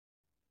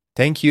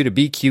Thank you to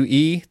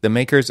BQE, the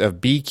makers of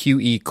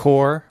BQE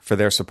Core, for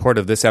their support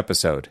of this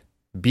episode.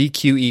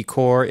 BQE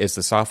Core is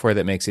the software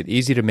that makes it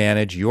easy to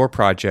manage your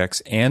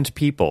projects and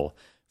people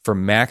for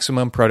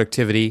maximum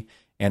productivity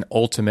and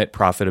ultimate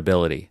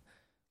profitability.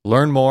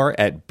 Learn more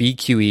at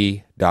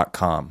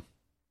bqe.com.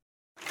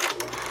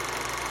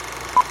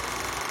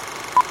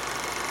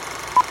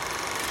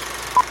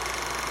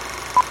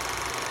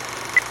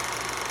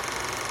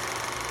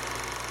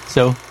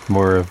 So,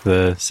 more of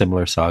the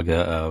similar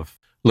saga of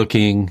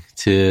looking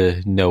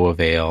to no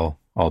avail,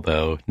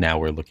 although now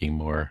we're looking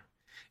more,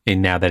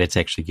 and now that it's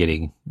actually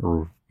getting,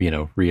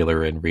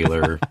 realer and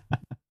realer,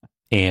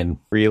 and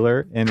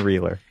Realer and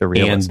realer, the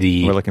realist.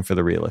 We're looking for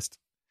the realist.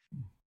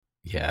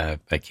 Yeah,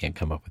 I can't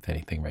come up with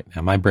anything right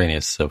now. My brain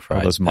is so fried.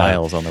 All those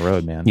miles on the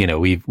road, man.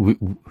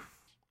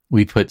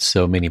 We put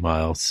so many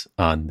miles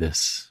on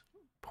this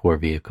poor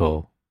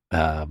vehicle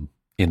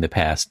in the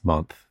past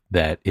month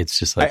that it's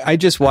just like I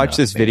just watched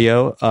this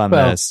video on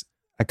this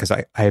because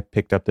I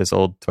picked up this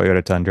old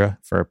Toyota Tundra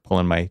for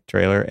pulling my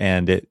trailer,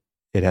 and it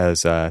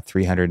has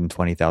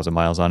 320,000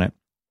 miles on it,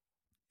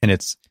 and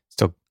it's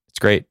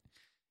great.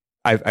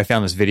 I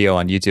found this video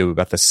on YouTube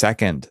about the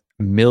second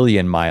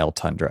 1,000,000-mile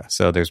Tundra.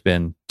 So there's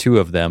been two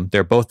of them.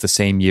 They're both the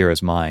same year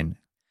as mine,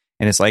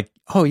 and it's like,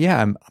 oh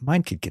yeah,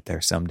 mine could get there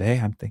someday,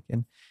 I'm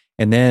thinking.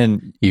 And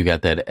then you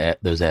got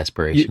those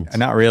aspirations.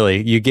 Not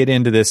really. You get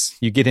into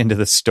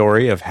the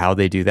story of how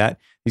they do that.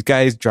 These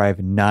guys drive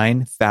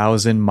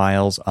 9,000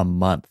 miles a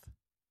month.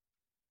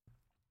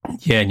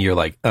 Yeah, and you're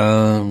like,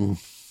 can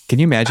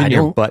you imagine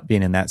your butt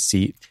being in that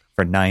seat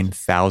for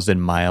 9,000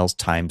 miles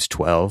times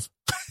 12?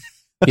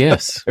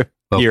 Yes.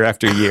 Well, year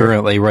after year.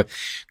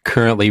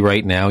 Currently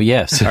right now,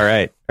 yes. All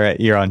right.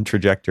 You're on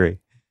trajectory.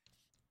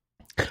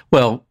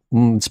 Well,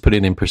 let's put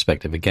it in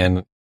perspective.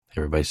 Again,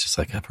 everybody's just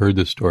like, I've heard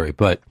this story,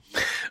 but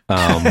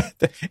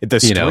the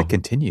story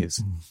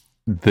continues.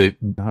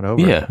 Not over.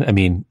 Yeah, I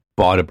mean,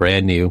 bought a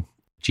brand new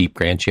Jeep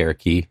Grand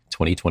Cherokee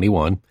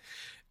 2021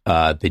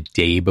 the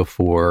day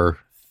before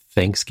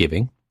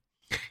Thanksgiving.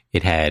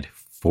 It had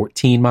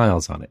 14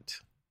 miles on it,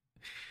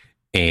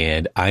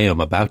 and I am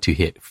about to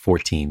hit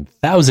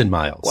 14,000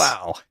 miles.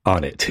 Wow,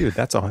 on it, dude.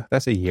 That's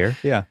a year.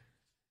 Yeah.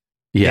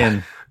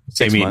 In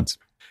 6 months.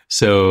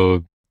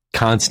 So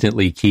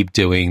constantly keep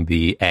doing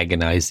the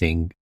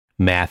agonizing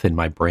math in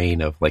my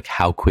brain of like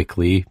how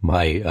quickly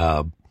my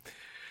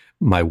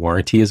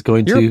warranty is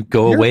going to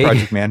go away.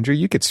 Project manager,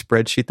 you could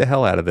spreadsheet the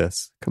hell out of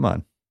this. Come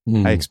on,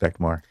 I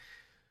expect more.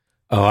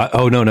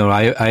 No!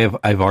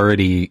 I've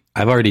already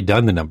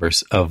done the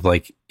numbers of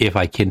like if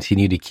I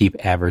continue to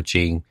keep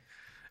averaging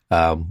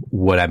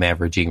what I'm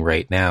averaging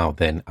right now,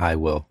 then I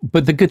will.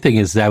 But the good thing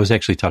is that I was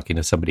actually talking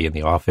to somebody in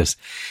the office,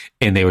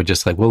 and they were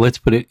just like, "Well, let's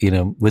put it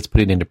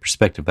into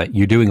perspective that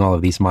you're doing all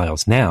of these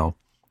miles now.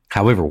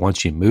 However,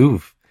 once you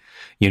move,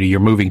 you're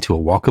moving to a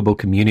walkable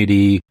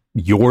community.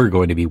 You're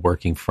going to be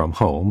working from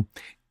home,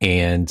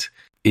 and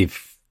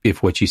if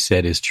what you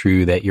said is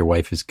true, that your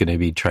wife is going to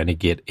be trying to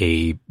get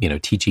a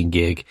teaching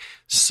gig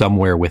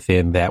somewhere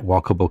within that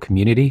walkable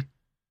community,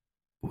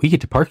 we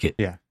get to park it.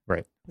 Yeah,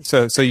 right.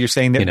 So you're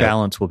saying that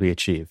balance will be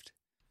achieved.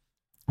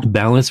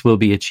 Balance will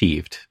be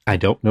achieved. I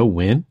don't know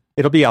when.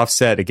 It'll be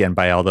offset again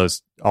by all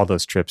those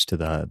trips to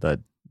the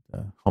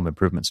home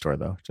improvement store,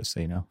 though. Just so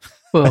you know.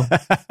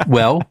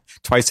 Well,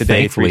 twice a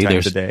day, 3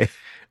 times a day.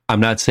 I'm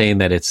not saying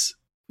that it's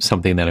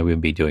something that I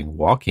would be doing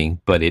walking,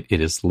 but it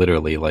is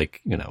literally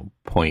like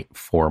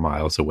 0.4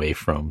 miles away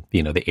from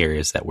the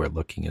areas that we're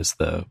looking as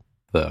the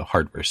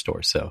hardware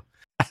store. So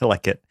I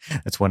like it.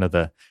 That's one of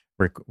the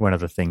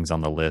things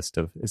on the list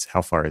is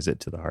how far is it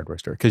to the hardware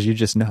store, because you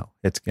just know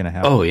it's going to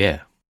happen. Oh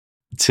yeah.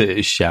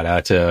 To shout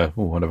out to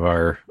one of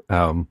our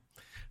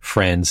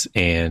friends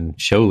and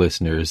show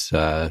listeners,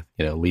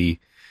 Lee.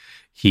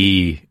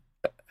 I'm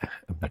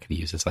not going to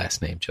use his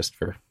last name just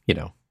for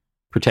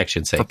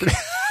protection's sake.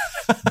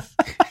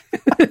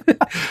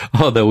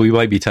 Although we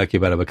might be talking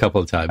about him a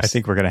couple of times. I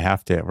think we're gonna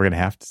have to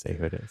say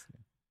who it is.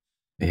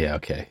 Yeah.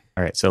 Okay.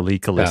 All right. So Lee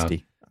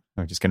Callisti.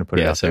 I'm just gonna put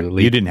it out there.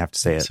 Lee, you didn't have to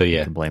say it. So yeah,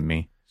 you can blame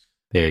me.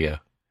 There you go.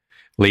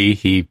 Lee.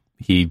 He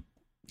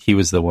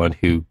was the one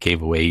who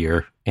gave away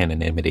your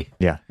anonymity.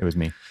 Yeah, it was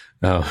me.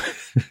 Oh,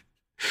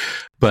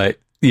 but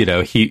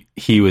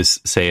he was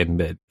saying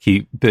that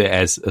he,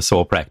 as a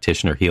sole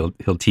practitioner, he'll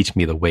teach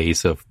me the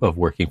ways of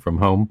working from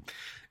home.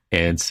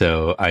 And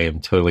so I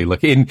am totally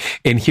looking.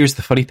 And here's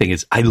the funny thing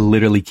is I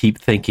literally keep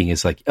thinking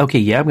is like, okay,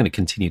 yeah, I'm going to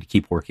continue to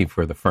keep working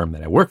for the firm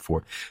that I work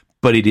for,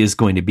 but it is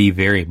going to be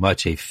very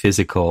much a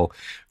physical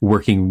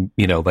working,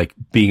 like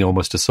being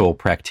almost a sole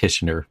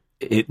practitioner,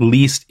 at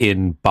least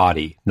in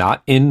body,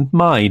 not in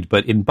mind,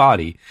 but in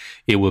body,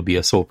 it will be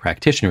a sole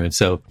practitioner. And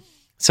so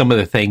some of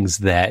the things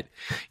that,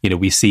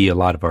 we see a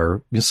lot of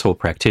our sole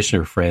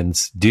practitioner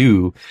friends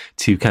do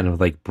to kind of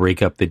like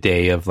break up the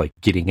day of like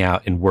getting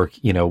out and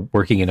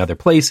working in other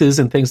places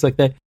and things like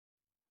that.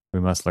 We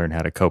must learn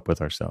how to cope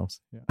with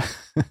ourselves. Yeah.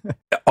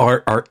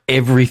 are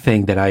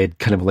everything that I had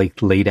kind of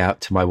like laid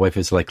out to my wife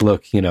is like,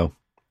 look,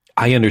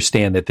 I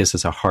understand that this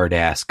is a hard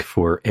ask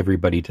for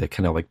everybody to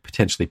kind of like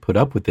potentially put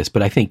up with this,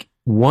 but I think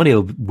one,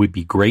 it would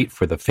be great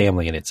for the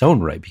family in its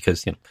own right,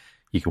 because, you know,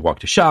 you can walk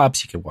to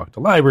shops, you can walk to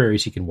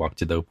libraries, you can walk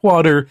to the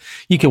water,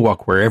 you can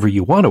walk wherever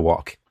you want to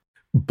walk.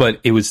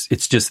 But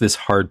it's just this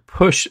hard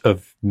push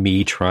of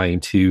me trying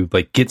to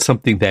like get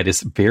something that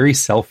is very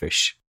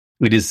selfish.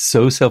 It is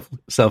so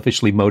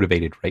selfishly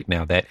motivated right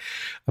now that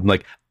I'm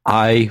like,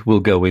 I will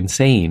go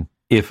insane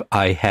if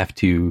I have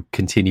to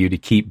continue to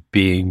keep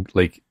being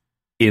like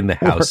in the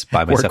house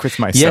by myself. Work with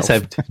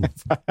myself.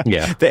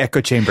 Yes, The echo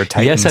chamber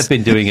tightens. Yes, I've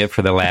been doing it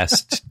for the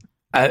last.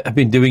 I've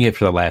been doing it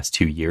for the last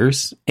 2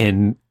 years,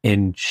 and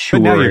sure.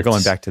 But now you're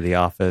going back to the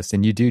office,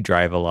 and you do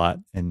drive a lot.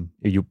 And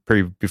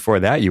before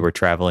that, you were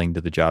traveling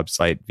to the job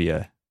site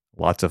via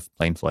lots of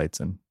plane flights,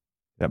 and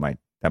that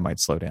might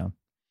slow down.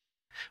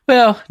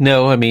 Well,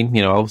 no, I mean,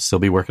 you know, I'll still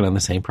be working on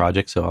the same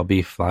project, so I'll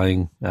be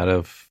flying out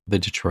of the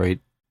Detroit,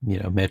 you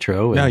know,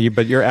 metro. And,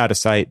 but you're out of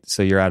sight,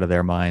 so you're out of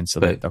their mind, so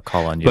they'll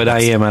call on you. But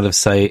I am out of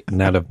sight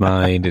and out of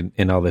mind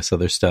and all this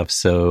other stuff.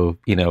 So,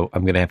 you know,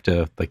 I'm going to have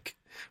to, like,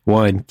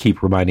 one,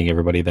 keep reminding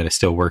everybody that I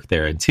still work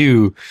there, and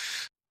two,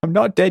 I'm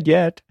not dead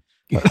yet.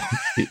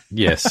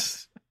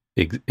 Yes,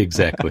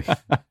 exactly.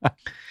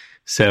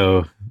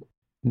 So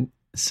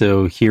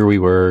here we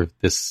were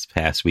this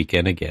past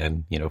weekend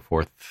again, you know,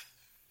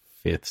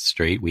 fifth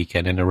straight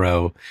weekend in a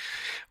row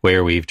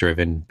where we've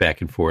driven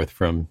back and forth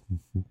from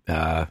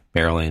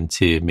Maryland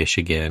to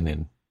Michigan,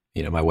 and,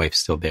 you know, my wife's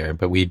still there,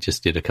 but we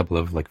just did a couple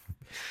of like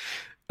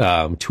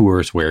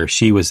tours where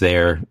she was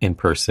there in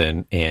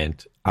person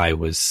and I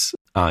was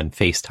on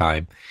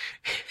FaceTime.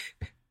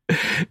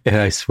 And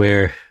I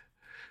swear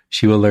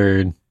she will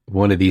learn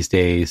one of these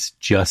days,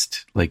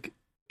 just like,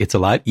 it's a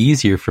lot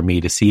easier for me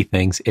to see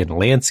things in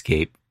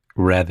landscape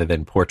rather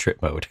than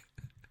portrait mode.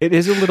 It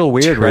is a little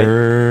weird, right?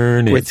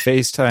 With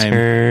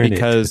FaceTime,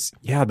 because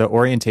the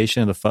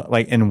orientation of the phone,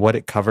 like, and what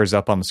it covers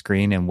up on the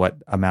screen and what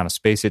amount of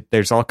space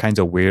there's all kinds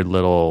of weird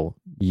little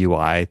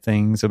UI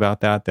things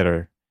about that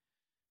are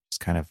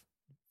just kind of,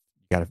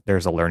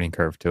 there's a learning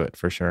curve to it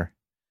for sure.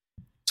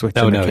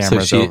 Switching the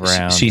cameras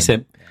around. She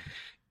said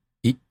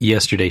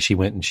yesterday she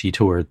went and she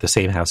toured the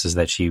same houses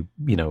that she,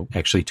 you know,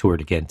 actually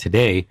toured again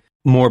today,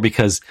 more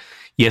because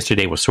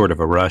yesterday was sort of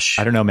a rush.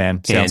 I don't know,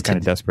 man. Sounds kind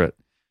of desperate.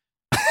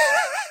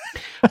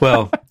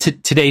 Well,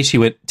 today she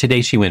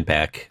went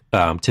back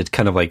to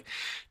kind of like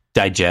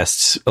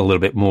digest a little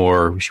bit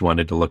more. She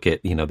wanted to look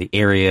at, you know, the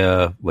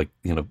area, like,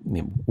 you know,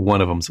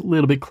 one of them's a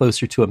little bit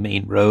closer to a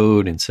main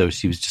road, and so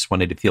she was just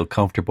wanted to feel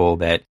comfortable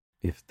that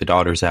if the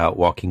daughter's out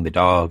walking the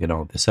dog and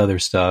all this other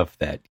stuff,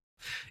 that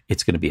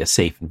it's going to be a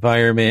safe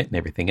environment and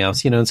everything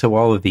else, you know. And so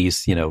all of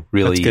these, you know,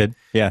 really, that's good.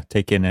 Yeah,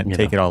 take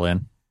it all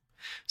in.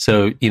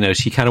 So, you know,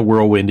 she kind of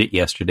whirlwinded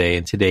yesterday,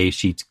 and today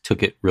she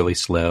took it really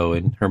slow,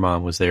 and her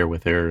mom was there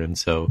with her. And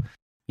so,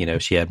 you know,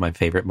 she had my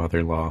favorite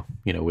mother-in-law,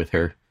 you know, with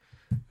her,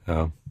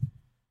 the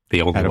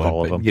only out of one,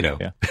 all of them, you know,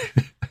 yeah.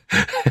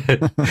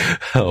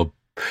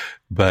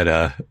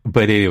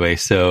 But anyway,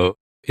 so,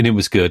 and it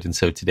was good. And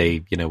so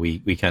today, you know, we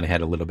kind of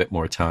had a little bit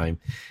more time,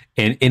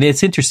 and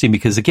it's interesting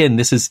because, again,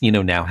 this is, you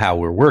know, now how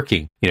we're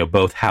working, you know,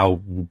 both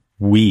how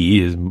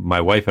we, my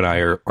wife and I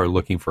are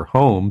looking for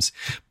homes,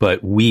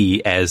 but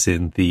we, as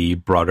in the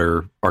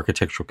broader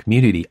architectural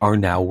community, are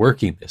now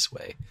working this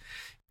way.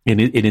 And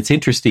it's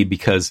interesting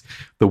because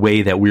the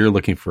way that we're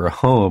looking for a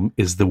home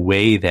is the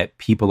way that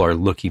people are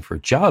looking for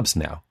jobs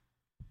now.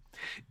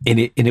 And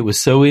it was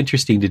so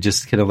interesting to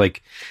just kind of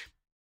like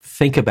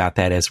think about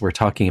that as we're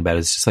talking about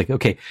it. It's just like,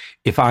 okay,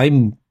 if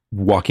I'm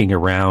walking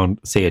around,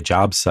 say, a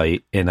job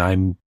site, and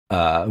I'm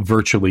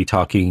virtually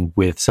talking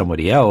with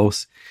somebody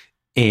else,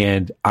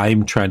 and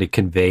I'm trying to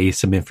convey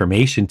some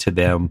information to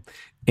them,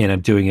 and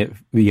I'm doing it,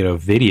 you know,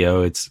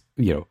 video, it's,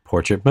 you know,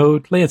 portrait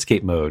mode,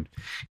 landscape mode,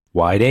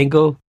 wide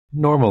angle,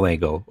 normal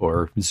angle,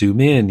 or zoom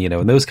in, you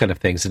know, and those kind of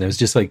things. And it was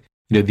just like,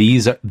 you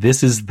know,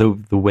 this is the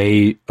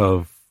way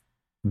of,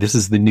 this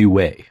is the new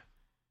way.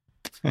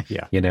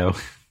 Yeah. You know,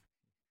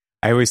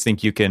 I always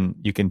think you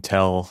can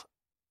tell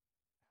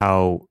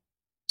how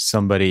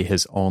somebody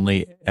has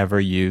only ever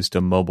used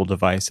a mobile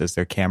device as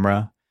their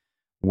camera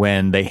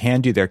when they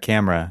hand you their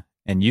camera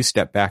and you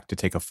step back to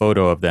take a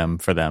photo of them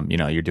for them. You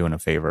know, you're doing a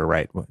favor,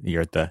 right?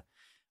 You're at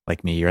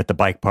like me, you're at the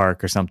bike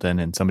park or something,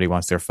 and somebody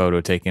wants their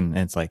photo taken, and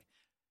it's like,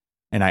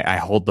 and I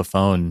hold the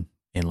phone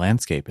in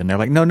landscape, and they're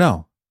like,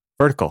 no,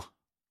 vertical.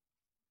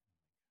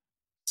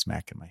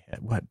 Smack in my head.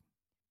 What?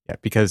 Yeah,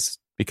 because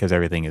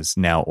everything is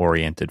now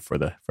oriented for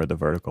the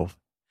vertical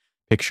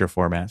picture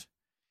format.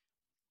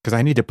 Because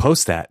I need to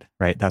post that,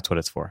 right? That's what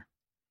it's for.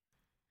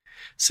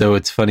 So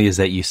it's funny is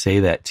that you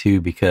say that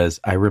too, because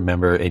I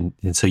remember, and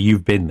so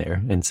you've been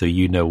there, and so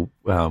you know,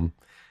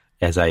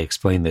 as I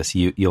explain this,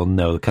 you'll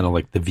know kind of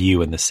like the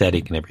view and the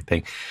setting and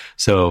everything.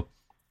 So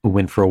we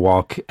went for a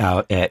walk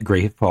out at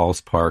Great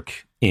Falls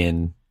Park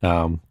in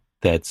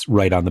that's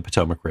right on the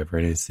Potomac River,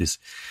 and it's this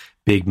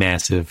big,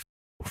 massive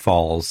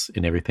falls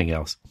and everything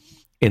else.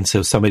 And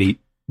so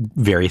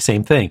very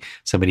same thing.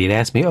 Somebody had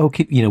asked me,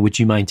 you know, would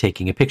you mind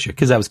taking a picture?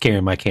 Because I was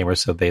carrying my camera,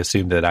 so they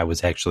assumed that I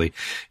was actually,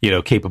 you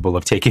know, capable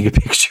of taking a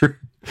picture.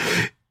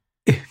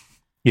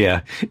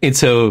 Yeah. And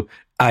so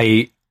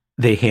I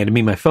they handed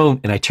me my phone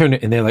and I turned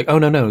it and they're like, oh,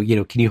 no,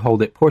 can you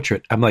hold it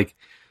portrait? I'm like,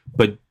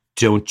 but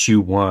don't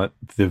you want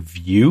the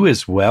view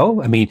as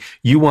well? I mean,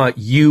 you want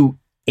you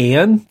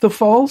and the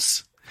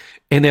falls?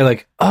 And they're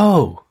like,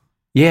 oh,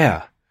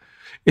 yeah.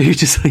 And you're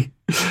just like,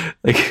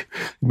 I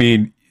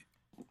mean,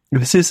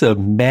 this is a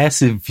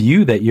massive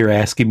view that you're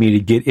asking me to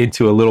get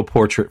into a little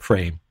portrait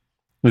frame.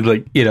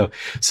 Like,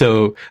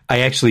 so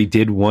I actually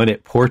did one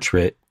at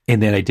portrait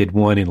and then I did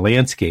one in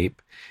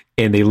landscape,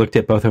 and they looked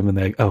at both of them and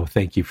they're like, oh,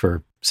 thank you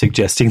for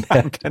suggesting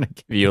that. I'm going to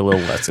give you a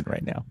little lesson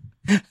right now.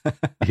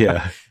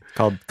 Yeah. It's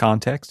called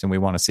context, and we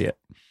want to see it.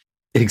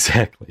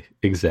 Exactly.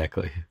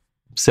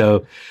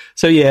 So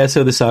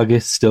the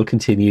saga still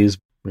continues.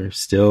 We're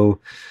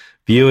still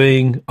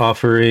viewing,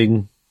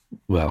 offering,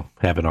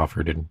 haven't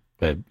offered in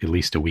at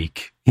least a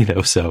week,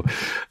 so,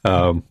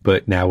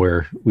 but now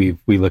we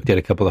looked at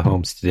a couple of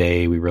homes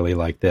today. We really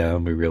like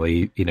them. We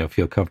really,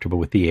 feel comfortable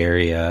with the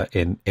area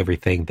and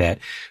everything that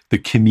the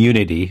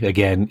community,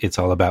 again, it's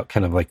all about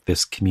kind of like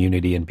this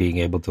community and being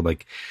able to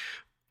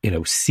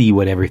see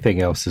what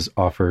everything else is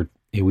offered.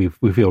 We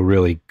feel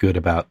really good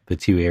about the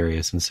two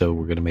areas. And so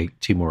we're going to make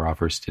 2 more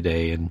offers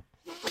today and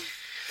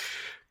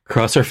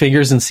cross our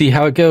fingers and see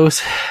how it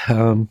goes.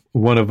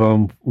 One of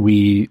them,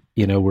 we're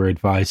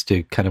advised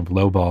to kind of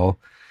lowball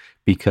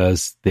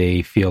because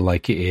they feel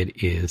like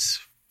it is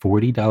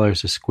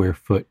 $40 a square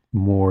foot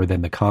more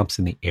than the comps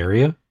in the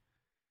area.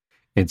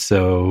 And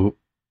so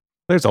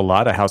there's a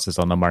lot of houses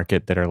on the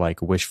market that are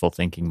like wishful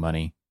thinking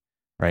money,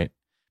 right?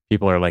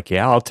 People are like,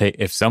 yeah, I'll take,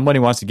 if somebody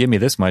wants to give me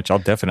this much, I'll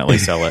definitely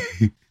sell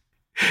it.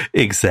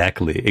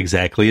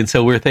 Exactly. And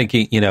so we're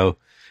thinking,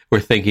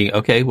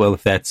 okay, well,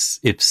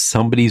 if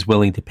somebody's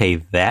willing to pay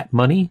that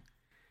money,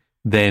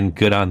 then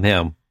good on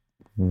them.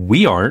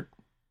 We aren't.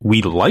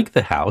 We like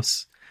the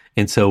house.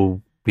 And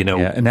so,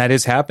 Yeah, and that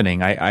is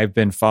happening. I've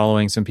been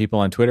following some people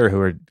on Twitter who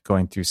are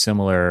going through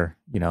similar,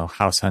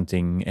 house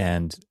hunting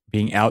and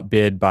being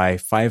outbid by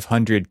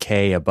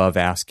 $500K above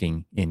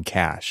asking in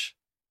cash.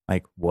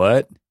 Like,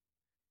 what?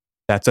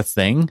 That's a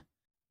thing?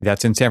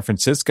 That's in San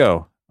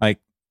Francisco. Like,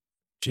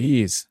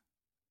 geez.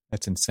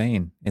 That's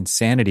insane.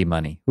 Insanity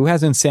money. Who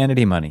has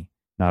insanity money?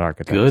 Not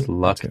architects. Good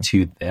luck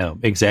to them.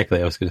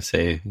 Exactly. I was going to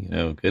say,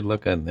 good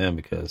luck on them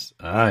because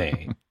I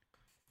ain't.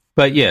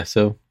 But yeah,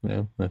 so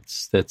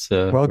that's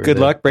good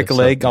luck. Break a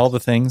leg. All the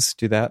things.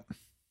 Do that.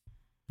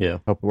 Yeah.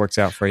 Hope it works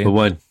out for you.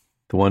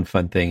 The one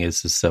fun thing is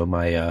so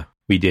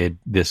we did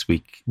this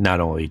week. Not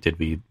only did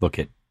we look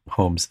at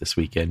homes this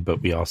weekend,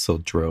 but we also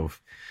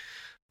drove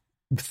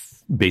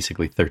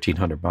basically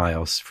 1,300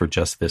 miles for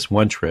just this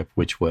one trip,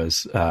 which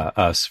was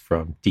us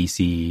from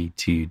DC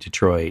to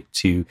Detroit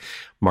to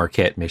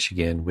Marquette,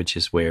 Michigan, which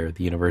is where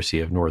the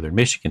University of Northern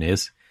Michigan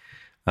is,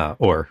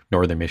 or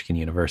Northern Michigan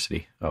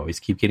University.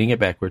 Always keep getting it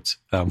backwards.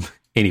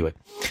 Anyway.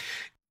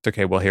 It's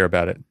okay. We'll hear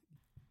about it.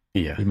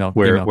 Yeah. Email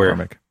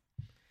Cormac.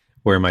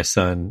 Where my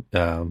son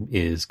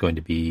is going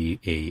to be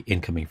a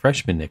incoming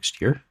freshman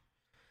next year,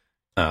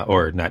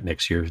 or not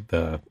next year,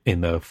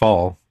 in the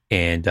fall.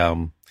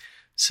 And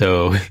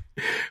so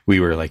we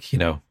were like,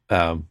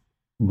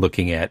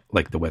 looking at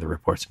like the weather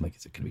reports. I'm like,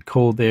 is it going to be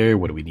cold there?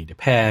 What do we need to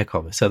pack?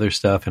 All this other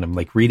stuff. And I'm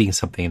like reading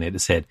something and it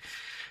said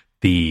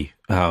the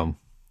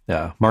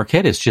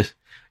Marquette is just,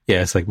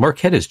 it's like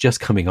Marquette is just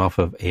coming off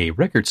of a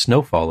record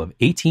snowfall of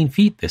 18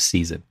 feet this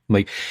season. I'm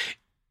like,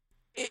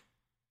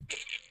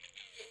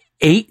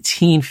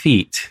 18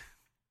 feet.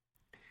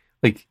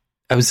 Like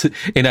I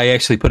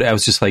actually put it, I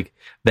was just like,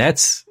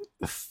 that's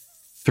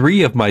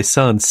 3 of my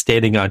sons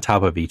standing on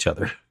top of each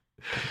other.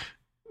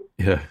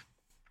 Yeah.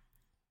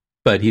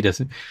 But he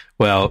doesn't.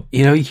 Well,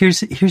 here's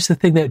the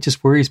thing that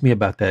just worries me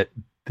about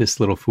this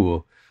little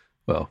fool.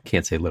 Well,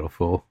 can't say little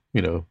fool,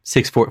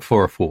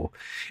 6'4" fool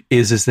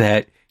is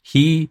that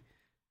he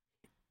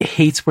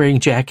hates wearing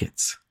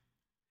jackets.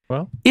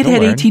 Well, it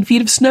had 18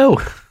 feet of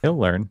snow. He'll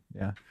learn.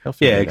 Yeah.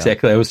 Yeah,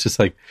 exactly. I was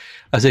like,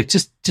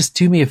 just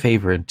do me a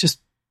favor and just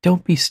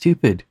don't be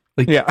stupid.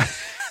 Like, yeah.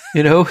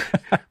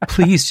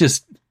 Please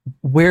just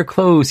wear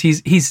clothes.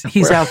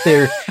 He's out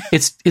there.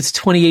 It's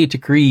 28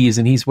 degrees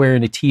and he's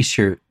wearing a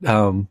t-shirt.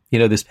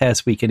 This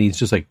past weekend, he's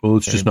just like, well,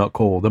 it's just not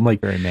cold. I'm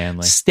like, very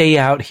manly. Stay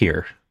out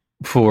here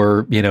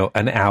for,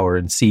 an hour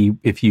and see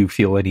if you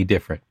feel any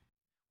different.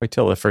 Wait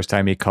till the first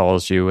time he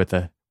calls you with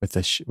a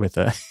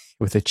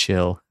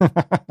chill.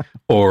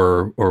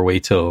 or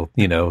wait till,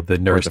 the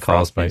nurse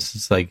calls me.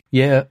 It's like,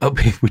 yeah,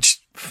 which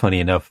funny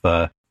enough,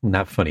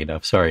 not funny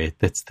enough. Sorry.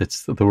 That's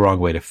the wrong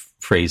way to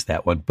phrase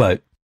that one.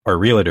 But our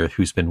realtor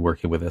who's been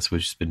working with us,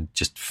 which has been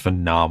just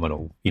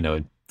phenomenal,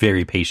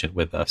 very patient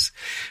with us.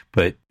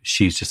 But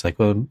she's just like,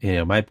 well,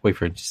 my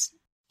boyfriend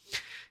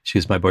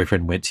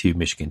went to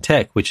Michigan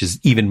Tech, which is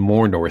even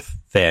more north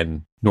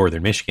than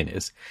Northern Michigan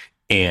is.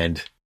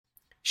 And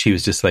she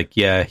was just like,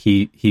 yeah,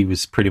 he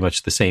was pretty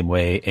much the same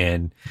way.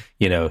 And,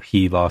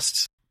 he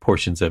lost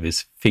portions of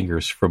his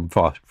fingers from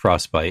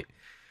frostbite.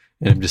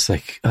 And I'm just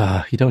like,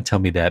 you don't tell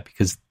me that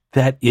because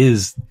that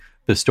is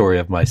the story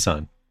of my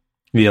son.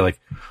 Like,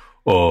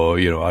 oh,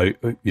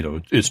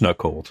 it's not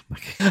cold.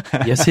 Like,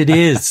 yes, it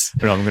is.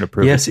 No, I'm going to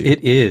prove yes,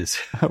 it is.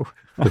 Oh,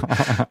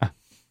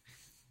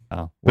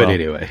 well, but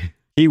anyway,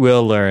 he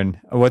will learn.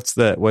 I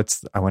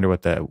wonder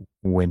what the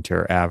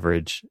winter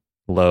average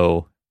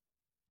low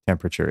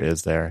temperature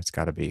is there. It's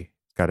got to be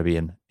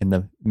in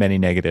the many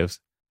negatives.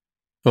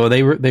 Well,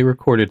 they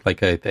recorded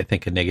like I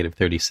think a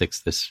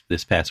 -36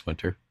 this past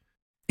winter,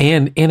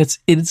 and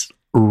it's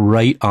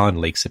right on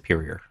Lake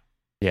Superior.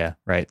 Yeah,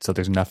 right. So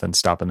there's nothing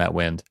stopping that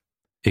wind.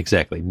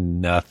 Exactly,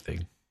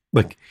 nothing.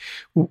 Like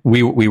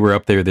we were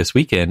up there this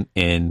weekend,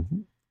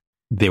 and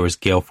there was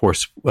gale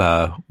force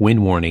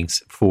wind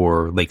warnings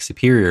for Lake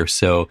Superior.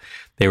 So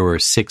there were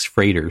 6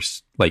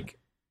 freighters like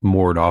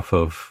moored off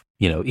of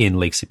in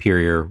Lake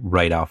Superior,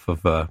 right off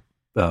of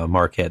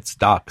Marquette's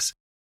docks,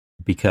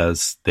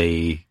 because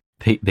they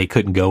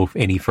couldn't go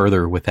any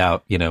further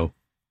without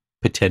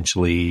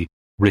potentially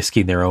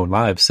risking their own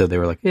lives. So they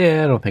were like,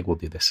 yeah, I don't think we'll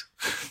do this.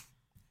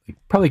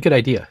 Probably a good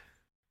idea.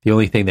 The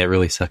only thing that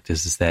really sucked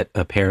is that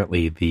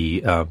apparently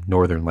the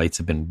Northern Lights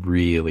have been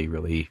really,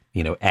 really,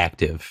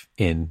 active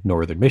in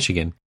Northern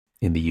Michigan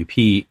in the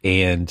UP,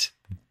 and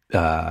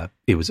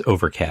it was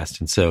overcast.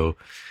 And so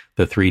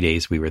the 3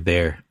 days we were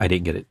there, I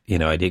didn't get it.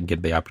 I didn't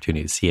get the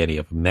opportunity to see any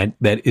of them.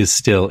 That is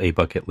still a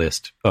bucket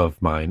list of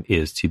mine,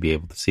 is to be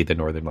able to see the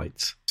Northern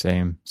Lights.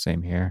 Same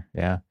here.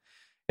 Yeah.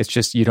 It's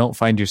just, you don't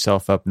find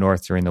yourself up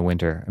north during the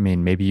winter. I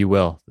mean, maybe you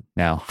will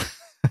now.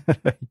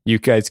 You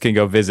guys can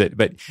go visit,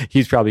 but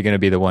he's probably going to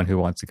be the one who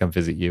wants to come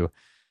visit you,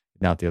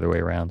 not the other way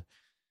around,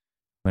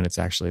 when it's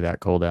actually that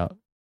cold out.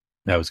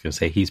 I was going to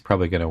say, he's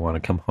probably going to want to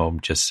come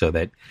home just so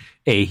that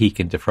A, he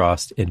can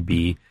defrost, and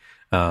B,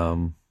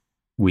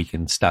 we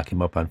can stock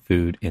him up on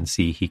food, and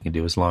C, he can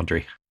do his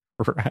laundry.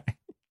 Right.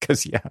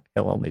 Because, yeah,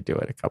 he'll only do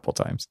it a couple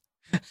times.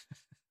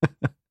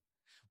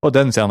 Well, it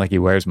doesn't sound like he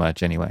wears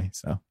much anyway,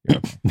 so you're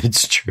okay.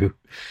 It's true.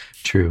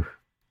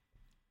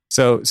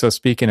 So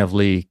speaking of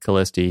Lee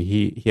Callisti,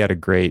 he had a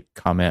great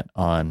comment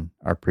on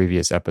our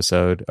previous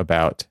episode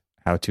about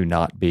how to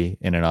not be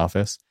in an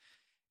office.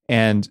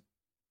 And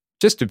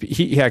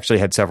he actually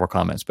had several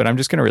comments, but I'm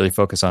just going to really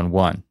focus on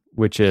one,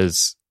 which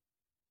is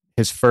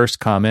his first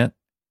comment,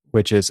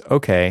 which is,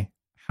 okay,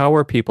 how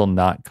are people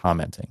not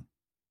commenting?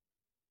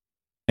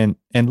 And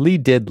Lee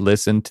did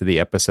listen to the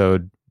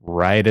episode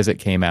right as it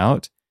came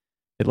out,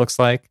 it looks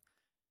like,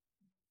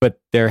 but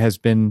there has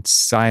been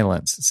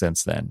silence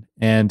since then.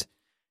 And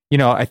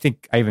I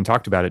think I even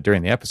talked about it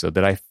during the episode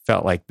that I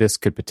felt like this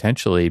could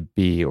potentially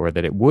be, or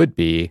that it would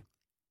be,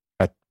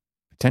 a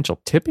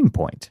potential tipping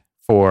point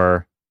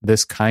for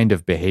this kind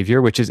of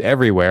behavior, which is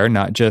everywhere,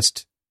 not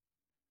just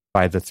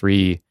by the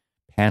 3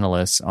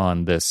 panelists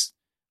on this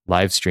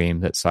live stream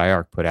that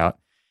SciArc put out.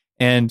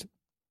 And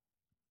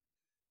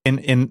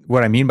in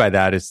what I mean by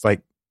that is,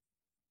 like,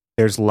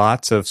 there's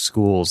lots of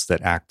schools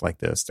that act like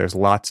this. There's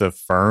lots of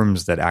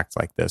firms that act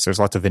like this. There's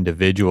lots of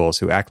individuals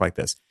who act like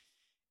this.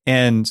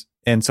 And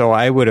so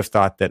I would have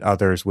thought that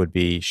others would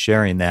be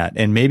sharing that.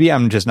 And maybe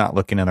I'm just not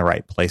looking in the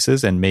right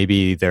places, and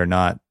maybe they're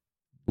not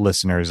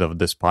listeners of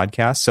this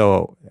podcast.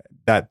 So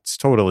that's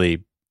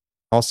totally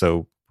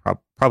also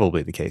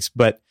probably the case.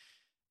 But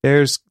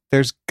there's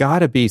got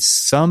to be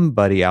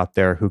somebody out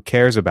there who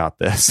cares about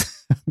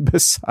this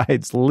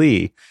besides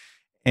Lee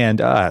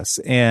and us.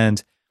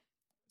 And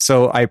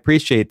so I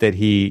appreciate that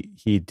he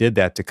did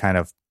that to kind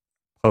of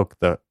poke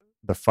the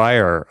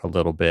fire a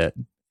little bit.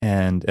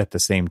 And at the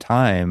same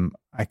time,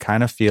 I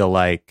kind of feel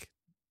like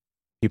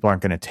people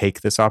aren't going to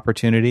take this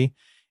opportunity.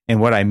 And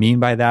what I mean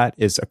by that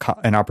is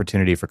an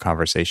opportunity for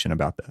conversation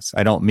about this.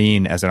 I don't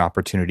mean as an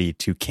opportunity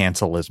to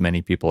cancel as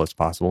many people as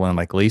possible. And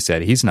like Lee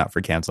said, he's not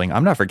for canceling.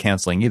 I'm not for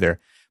canceling either,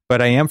 but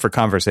I am for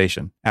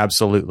conversation,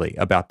 absolutely,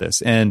 about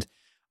this. And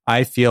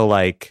I feel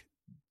like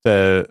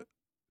the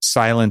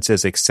silence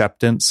is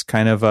acceptance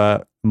kind of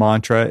a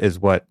mantra is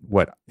what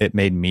it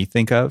made me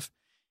think of.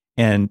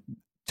 And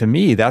to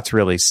me, that's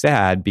really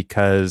sad,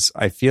 because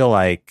I feel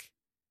like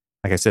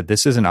I said,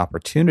 this is an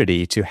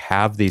opportunity to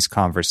have these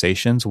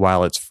conversations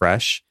while it's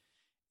fresh,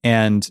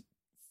 and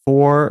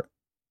for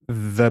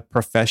the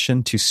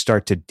profession to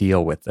start to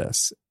deal with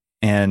this.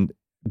 And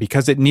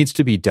because it needs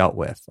to be dealt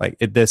with,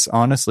 this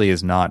honestly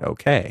is not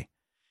okay.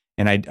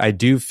 And I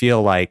do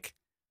feel like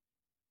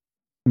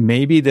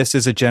maybe this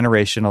is a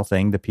generational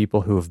thing. The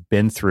people who have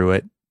been through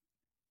it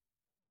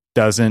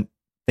doesn't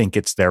think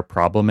it's their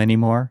problem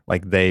anymore.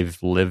 Like, they've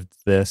lived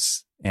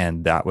this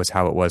and that was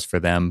how it was for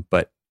them,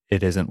 but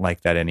it isn't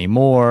like that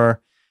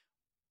anymore.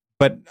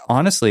 But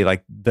honestly,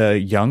 like, the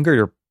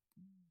younger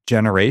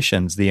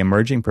generations, the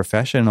emerging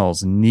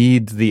professionals,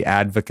 need the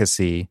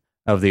advocacy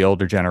of the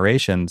older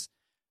generations.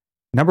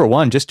 Number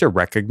one, just to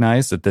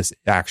recognize that this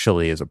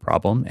actually is a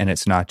problem, and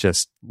it's not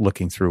just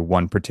looking through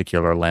one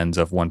particular lens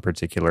of one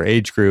particular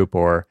age group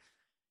or,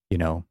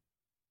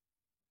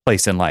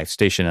 place in life,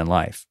 station in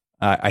life.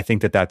 I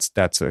think that's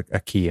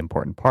a key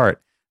important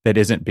part that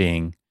isn't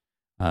being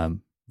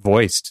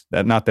voiced,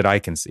 not that I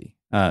can see.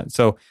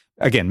 So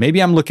again,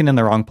 maybe I'm looking in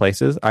the wrong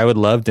places. I would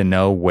love to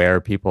know where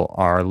people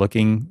are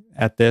looking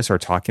at this or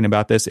talking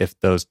about this, if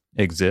those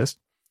exist.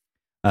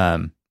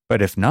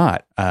 But if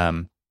not,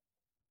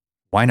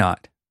 why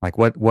not? Like,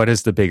 what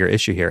is the bigger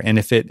issue here? And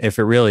if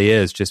it really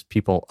is just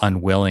people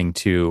unwilling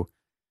to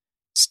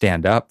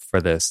stand up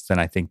for this, then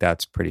I think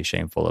that's pretty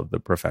shameful of the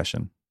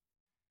profession.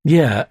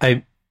 Yeah,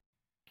 I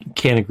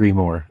can't agree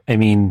more. I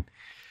mean,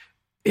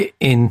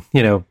 I'm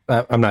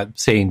not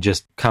saying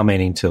just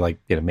commenting to like,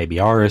 maybe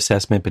our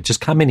assessment, but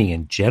just commenting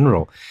in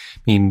general. I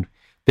mean,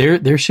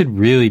 there should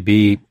really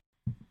be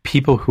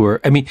people who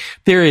are, I mean,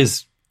 there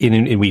is,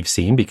 and we've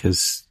seen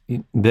because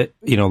that,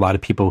 a lot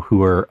of people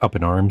who are up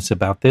in arms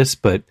about this,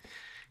 but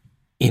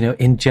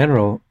in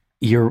general,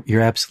 you're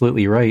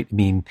absolutely right. I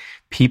mean,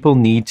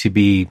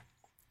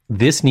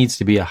 this needs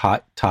to be a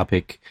hot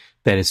topic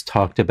that is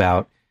talked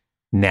about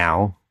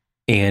now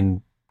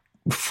and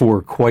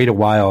for quite a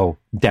while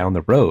down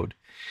the road.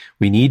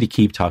 We need to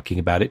keep talking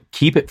about it,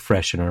 keep it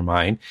fresh in our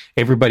mind.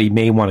 Everybody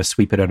may want to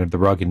sweep it under the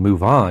rug and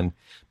move on,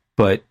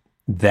 but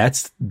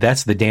that's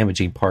the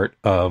damaging part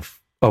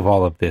of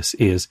all of this,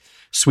 is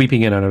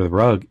sweeping it under the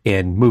rug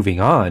and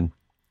moving on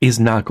is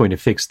not going to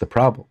fix the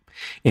problem.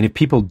 And if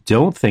people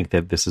don't think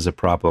that this is a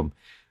problem,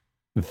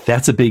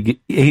 that's an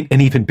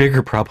even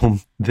bigger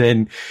problem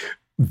than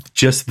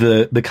just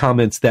the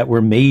comments that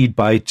were made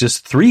by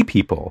just 3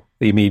 people.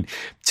 I mean,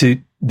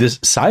 this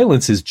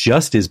silence is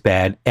just as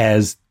bad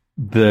as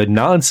the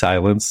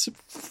non-silence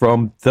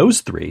from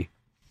those 3.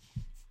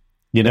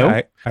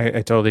 I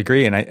totally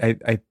agree. And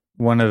I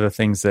one of the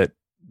things that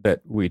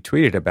we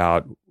tweeted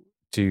about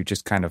to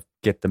just kind of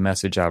get the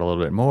message out a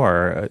little bit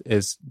more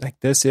is like,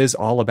 this is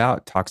all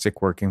about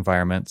toxic work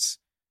environments,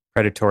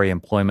 predatory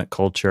employment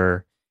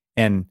culture,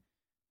 and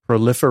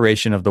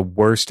proliferation of the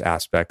worst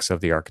aspects of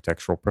the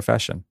architectural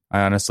profession.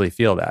 I honestly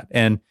feel that.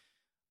 And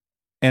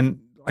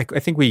like, I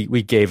think we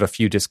gave a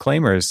few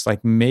disclaimers,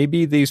 like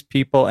maybe these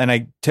people,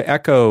 and to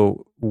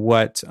echo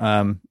what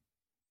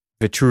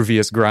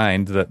Vitruvius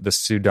Grind, the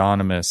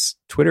pseudonymous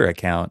Twitter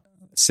account,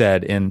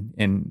 said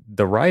in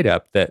the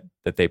write-up that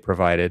they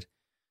provided.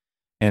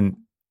 And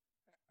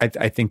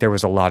I think there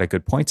was a lot of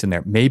good points in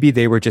there. Maybe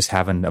they were just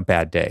having a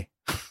bad day,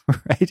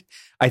 right?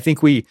 I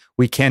think we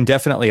can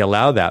definitely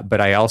allow that,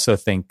 but I also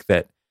think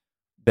that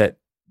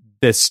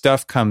this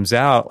stuff comes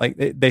out, like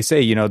they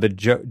say,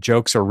 the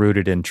jokes are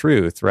rooted in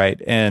truth,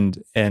 right?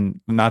 And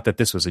not that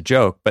this was a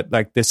joke, but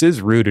like, this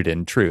is rooted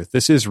in truth.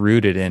 This is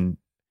rooted in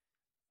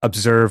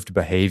observed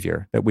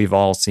behavior that we've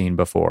all seen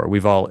before.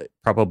 We've all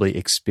probably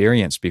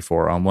experienced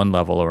before on one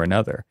level or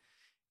another.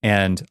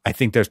 And I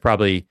think there's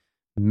probably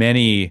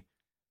many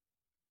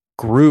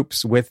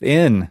groups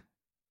within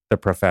the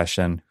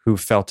profession who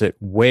felt it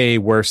way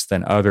worse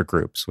than other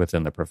groups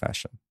within the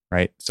profession,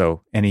 right?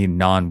 So any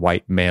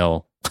non-white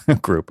male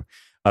group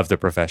of the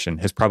profession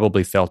has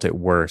probably felt it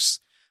worse,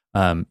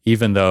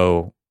 even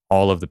though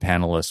all of the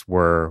panelists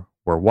were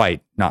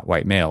white, not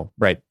white male,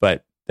 right?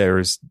 But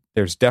there's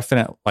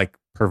definite, like,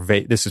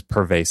 this is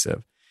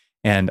pervasive,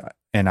 and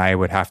I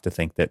would have to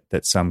think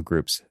that some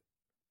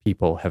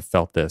people have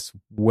felt this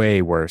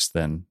way worse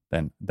than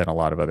a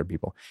lot of other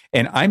people.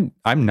 And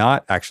I'm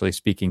not actually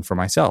speaking for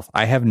myself.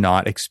 I have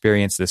not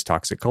experienced this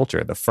toxic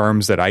culture. The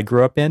firms that I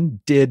grew up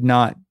in did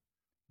not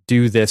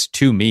do this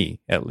to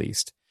me, at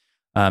least.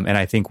 And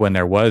I think when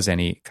there was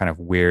any kind of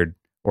weird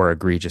or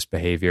egregious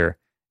behavior,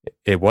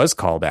 it was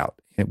called out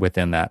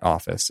within that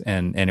office,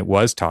 and it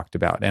was talked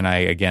about. And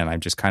I'm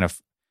just kind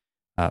of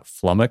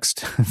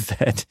flummoxed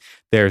that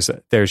there's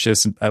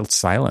just a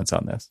silence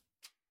on this.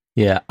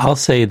 Yeah, I'll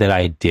say that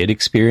I did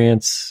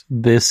experience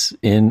this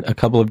in a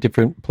couple of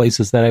different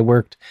places that I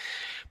worked,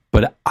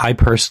 but I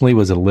personally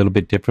was a little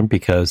bit different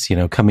because,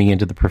 coming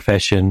into the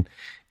profession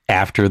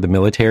after the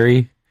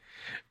military,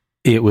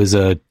 it was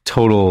a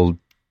total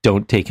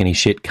don't take any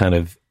shit kind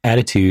of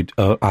attitude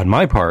on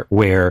my part,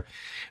 where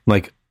I'm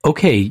like,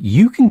 okay,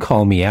 you can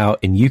call me out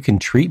and you can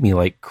treat me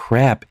like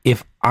crap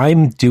if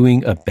I'm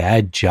doing a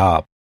bad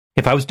job.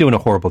 If I was doing a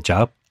horrible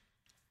job,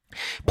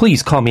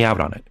 please call me out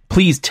on it.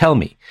 Please tell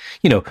me.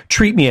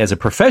 Treat me as a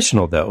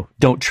professional, though.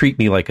 Don't treat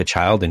me like a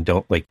child, and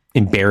don't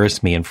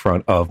embarrass me in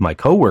front of my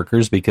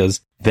coworkers, because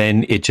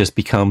then it just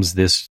becomes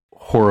this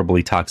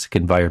horribly toxic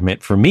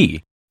environment for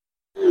me.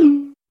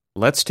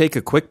 Let's take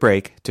a quick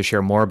break to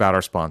share more about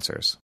our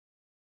sponsors.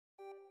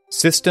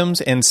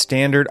 Systems and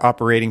standard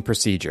operating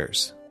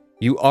procedures.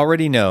 You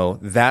already know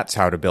that's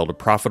how to build a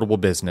profitable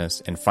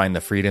business and find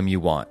the freedom you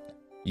want.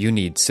 You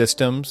need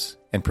systems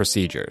and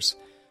procedures.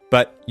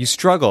 But you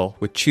struggle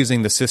with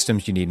choosing the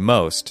systems you need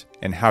most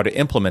and how to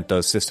implement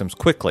those systems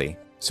quickly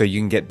so you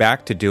can get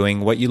back to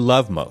doing what you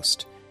love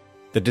most.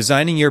 The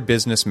Designing Your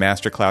Business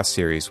Masterclass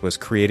series was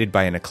created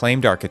by an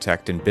acclaimed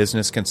architect and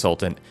business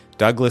consultant,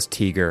 Douglas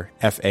Teager,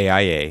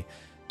 FAIA,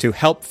 to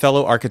help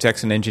fellow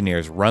architects and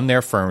engineers run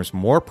their firms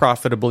more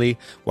profitably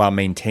while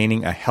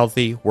maintaining a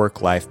healthy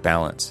work-life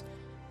balance.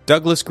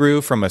 Douglas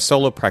grew from a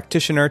solo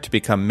practitioner to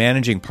become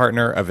managing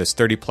partner of his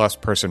 30-plus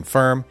person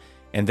firm,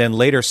 and then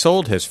later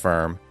sold his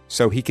firm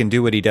so he can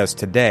do what he does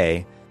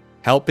today,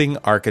 helping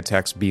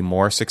architects be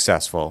more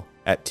successful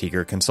at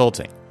Teager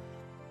Consulting.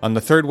 On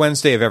the third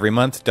Wednesday of every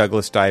month,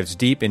 Douglas dives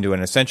deep into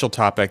an essential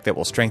topic that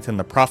will strengthen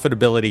the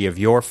profitability of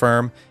your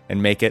firm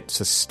and make it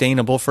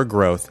sustainable for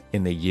growth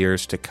in the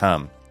years to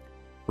come.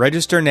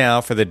 Register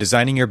now for the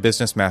Designing Your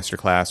Business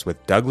Masterclass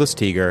with Douglas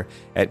Teager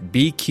at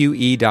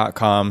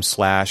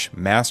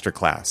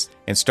bqe.com/masterclass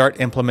and start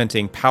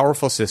implementing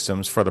powerful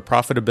systems for the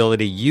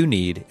profitability you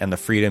need and the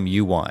freedom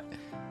you want.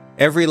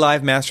 Every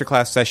live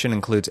masterclass session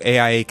includes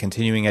AIA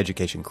continuing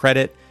education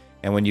credit,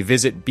 and when you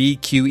visit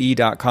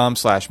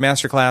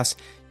bqe.com/masterclass,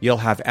 you'll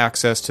have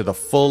access to the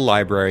full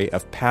library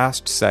of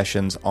past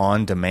sessions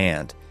on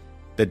demand.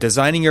 The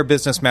Designing Your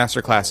Business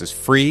Masterclass is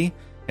free,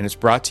 and it's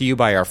brought to you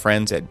by our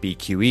friends at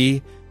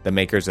BQE, the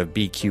makers of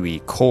BQE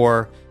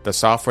Core, the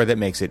software that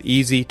makes it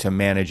easy to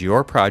manage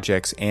your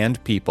projects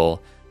and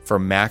people for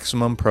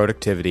maximum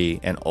productivity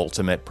and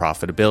ultimate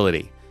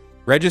profitability.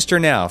 Register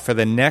now for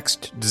the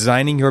next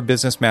Designing Your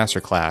Business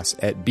Masterclass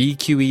at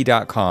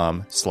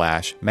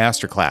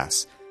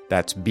bqe.com/masterclass.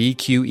 That's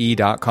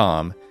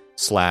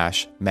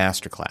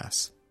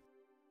bqe.com/masterclass.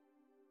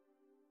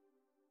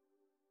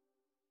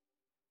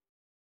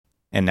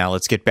 And now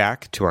let's get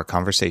back to our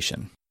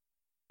conversation.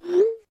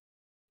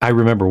 I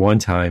remember one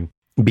time,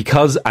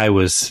 because I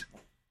was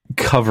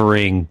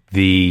covering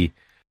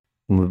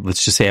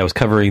let's just say I was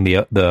covering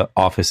the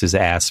office's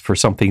ass for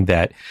something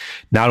that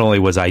not only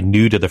was I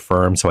new to the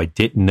firm, so I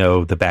didn't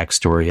know the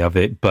backstory of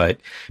it,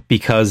 but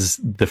because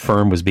the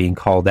firm was being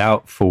called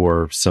out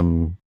for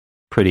some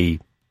pretty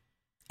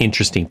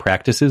interesting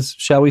practices,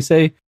 shall we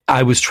say,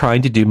 I was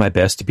trying to do my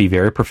best to be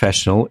very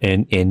professional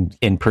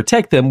and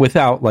protect them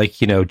without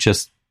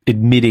just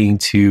admitting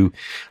to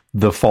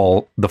the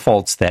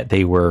faults that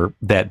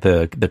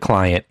the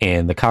client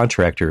and the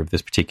contractor of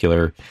this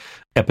particular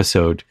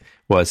episode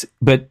was.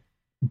 But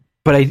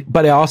I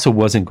also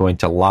wasn't going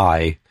to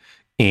lie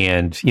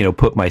and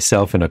put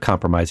myself in a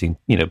compromising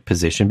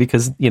position,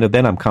 because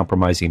then I'm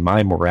compromising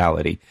my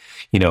morality,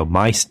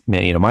 my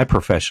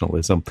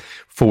professionalism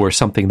for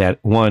something that,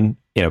 one,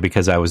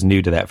 because I was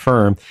new to that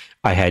firm,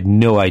 I had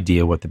no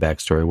idea what the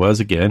backstory was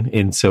again,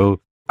 and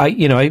so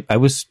I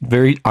was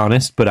very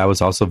honest, but I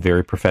was also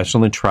very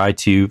professional and tried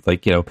to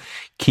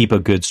keep a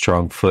good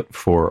strong foot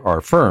for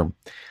our firm.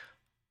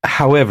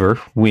 However,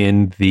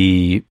 when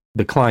the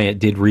client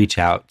did reach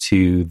out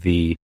to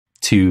the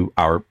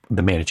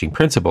managing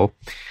principal,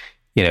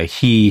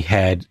 he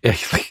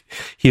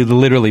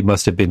literally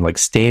must have been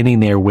standing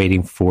there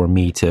waiting for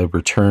me to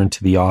return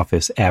to the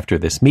office after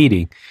this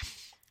meeting,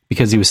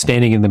 because he was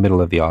standing in the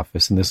middle of the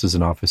office, and this is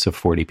an office of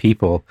 40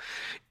 people,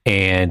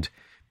 and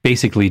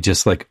basically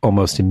just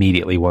almost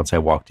immediately once I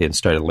walked in,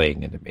 started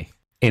laying into me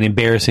and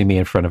embarrassing me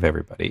in front of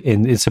everybody.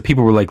 And so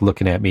people were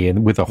looking at me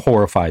and with a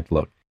horrified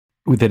look.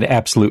 With an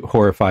absolute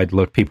horrified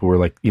look, people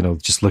were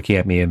just looking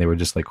at me, and they were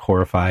just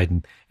horrified.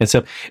 And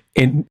so,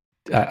 and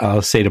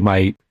I'll say to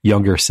my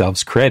younger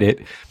self's credit,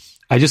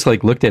 I just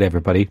looked at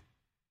everybody.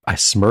 I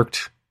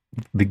smirked,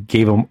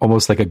 gave him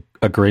almost a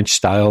Grinch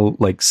style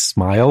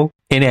smile.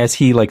 And as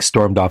he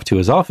stormed off to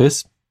his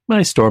office,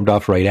 I stormed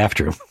off right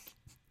after him.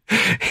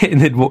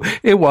 And then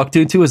it walked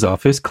into his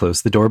office,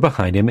 closed the door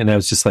behind him, and I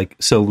was just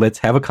so let's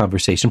have a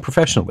conversation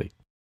professionally.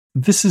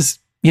 This is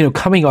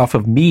coming off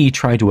of me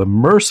trying to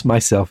immerse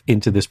myself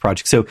into this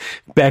project. So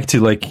back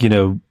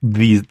to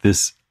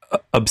this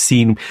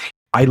obscene,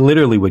 I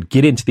literally would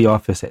get into the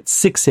office at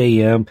 6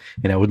 a.m.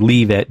 and I would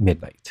leave at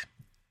midnight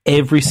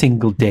every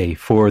single day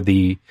for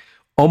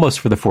almost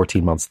for the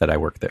 14 months that I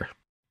worked there.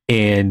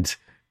 And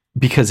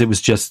because it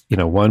was just,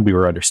 one, we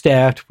were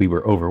understaffed, we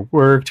were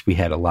overworked, we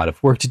had a lot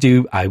of work to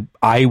do. I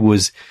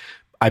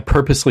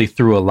purposely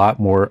threw a lot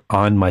more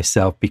on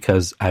myself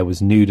because I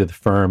was new to the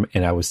firm,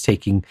 and I was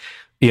taking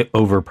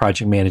over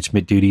project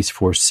management duties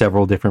for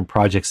several different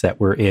projects that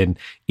were in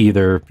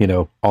either,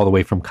 all the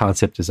way from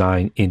concept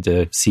design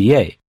into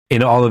CA.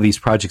 In all of these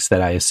projects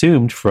that I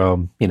assumed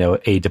from,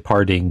 a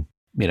departing,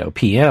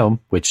 PM,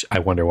 which I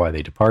wonder why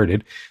they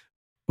departed,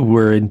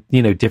 were in,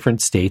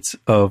 different states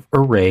of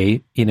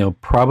array,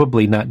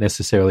 probably not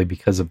necessarily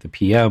because of the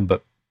PM,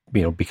 but,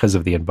 because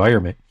of the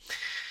environment.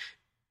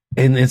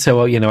 And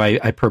so,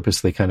 I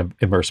purposely kind of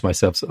immersed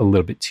myself a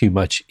little bit too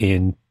much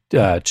in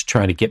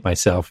trying to get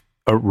myself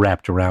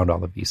wrapped around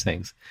all of these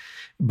things.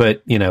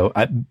 But, did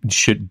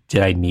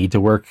I need to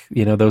work,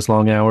 those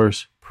long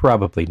hours?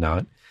 Probably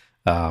not.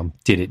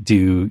 Did it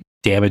do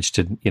damage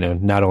to,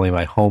 not only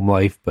my home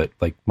life, but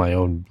my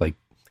own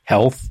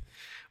health?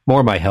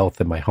 More my health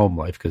than my home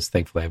life, because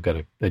thankfully I've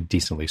got a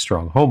decently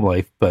strong home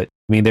life. But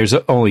I mean, there's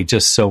only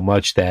just so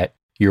much that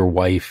your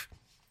wife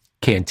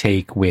can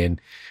take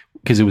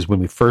because it was when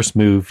we first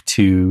moved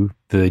to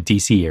the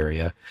DC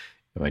area.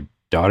 My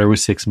daughter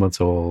was 6 months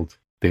old.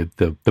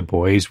 The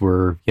boys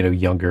were,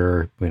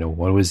 younger.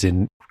 One was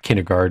in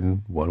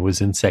kindergarten, one was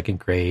in second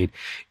grade.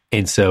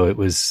 And so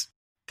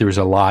there was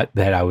a lot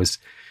that I was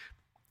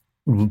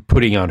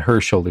putting on her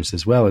shoulders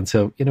as well. And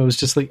so, it was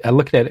just I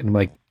looked at it and I'm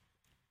like,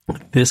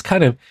 this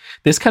kind of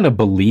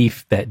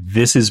belief that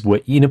this is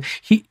what, he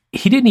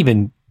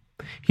didn't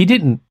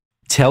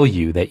tell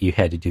you that you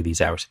had to do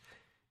these hours.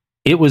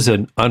 it was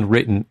an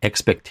unwritten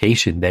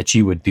expectation that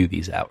you would do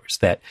these hours.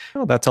 That,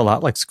 oh, that's a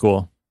lot like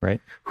school,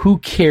 right? Who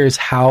cares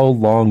how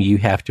long you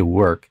have to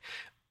work?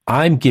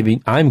 I'm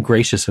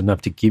gracious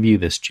enough to give you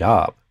this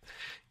job.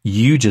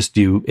 You just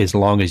do as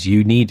long as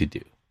you need to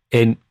do.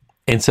 And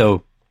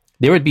so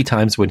there would be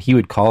times when he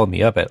would call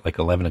me up at like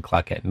 11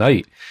 o'clock at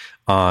night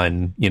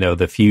on,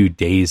 the few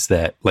days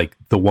that, like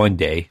the one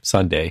day,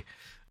 Sunday,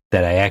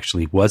 that I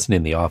actually wasn't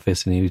in the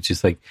office. And he was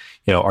just like,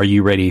 are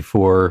you ready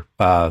for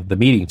the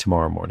meeting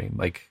tomorrow morning?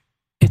 Like,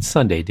 it's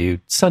Sunday,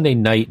 dude. Sunday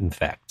night, in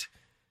fact.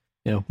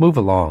 Move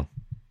along.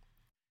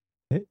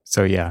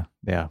 So, yeah.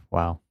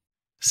 Wow.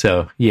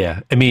 So, yeah.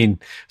 I mean,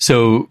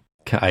 so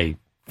I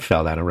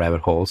fell down a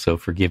rabbit hole, so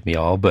forgive me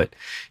all. But,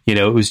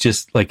 it was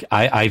just like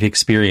I've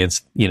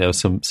experienced,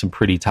 some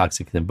pretty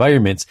toxic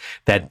environments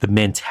that the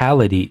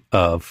mentality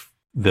of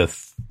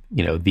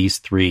these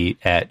three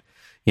at,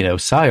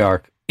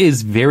 SCI-Arc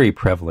is very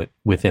prevalent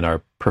within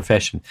our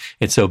profession.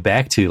 And so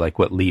back to like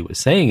what Lee was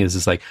saying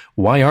is like,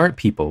 why aren't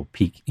people,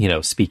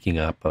 speaking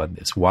up on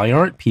this? Why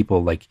aren't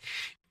people like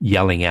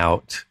yelling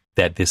out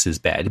that this is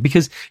bad?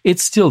 Because it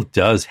still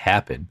does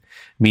happen.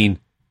 I mean,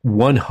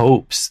 one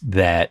hopes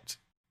that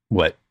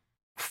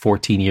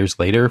 14 years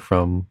later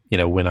from,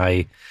 when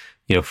I,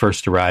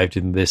 first arrived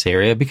in this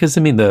area, because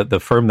I mean, the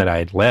firm that I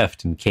had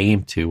left and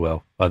came to,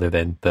 well, other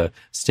than the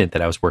stint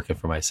that I was working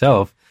for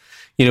myself,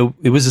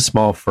 it was a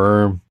small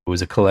firm. It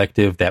was a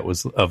collective that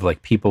was of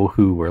like people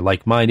who were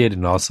like-minded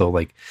and also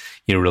like,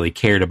 really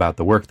cared about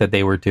the work that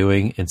they were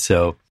doing. And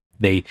so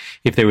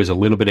if there was a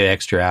little bit of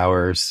extra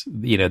hours,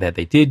 that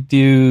they did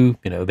do,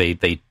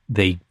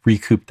 they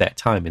recouped that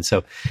time. And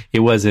so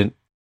it wasn't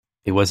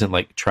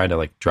like trying to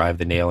like drive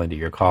the nail into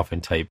your coffin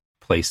type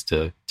place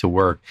to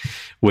work.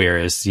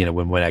 Whereas,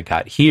 when I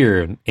got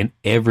here and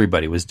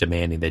everybody was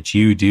demanding that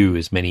you do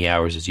as many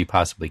hours as you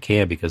possibly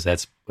can, because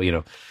that's,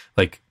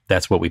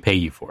 that's what we pay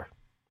you for.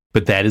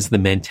 But that is the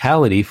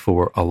mentality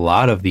for a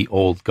lot of the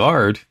old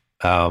guard,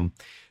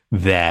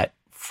 that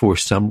for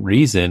some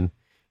reason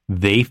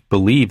they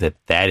believe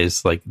that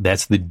is like,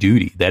 that's the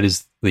duty. That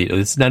is,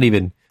 it's not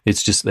even,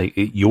 it's just like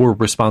your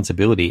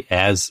responsibility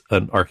as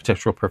an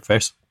architectural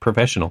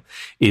professional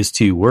is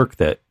to work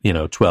that,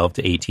 12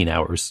 to 18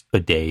 hours a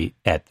day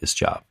at this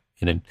job.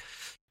 And in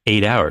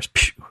 8 hours,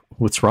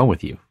 what's wrong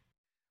with you?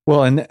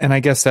 Well, and I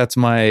guess that's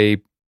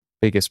my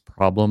biggest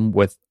problem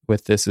with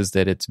this is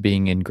that it's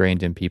being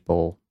ingrained in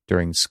people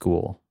during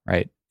school,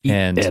 right?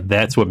 And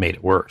that's what made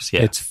it worse.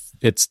 Yeah.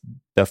 It's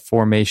the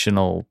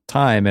formational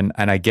time, and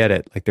I get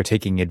it. Like they're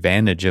taking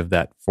advantage of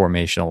that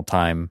formative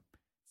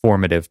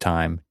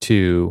time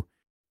to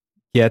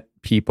get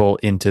people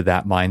into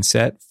that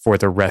mindset for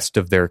the rest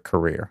of their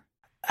career.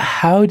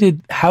 How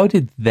did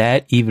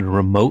that even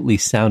remotely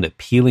sound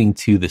appealing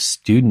to the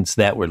students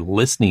that were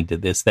listening to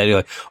this? That you're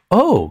like,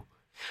 oh,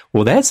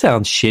 well, that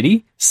sounds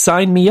shitty.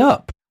 Sign me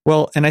up.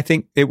 Well, and I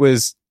think it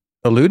was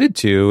alluded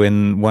to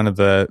in one of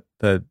the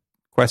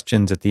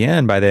questions at the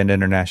end by that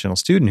international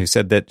student who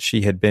said that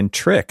she had been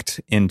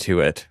tricked into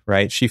it,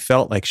 right? She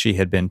felt like she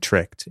had been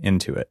tricked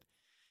into it.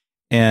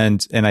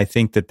 And I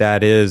think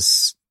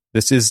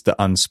this is the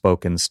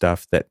unspoken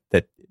stuff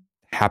that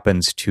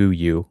happens to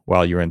you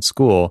while you're in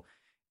school.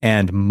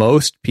 And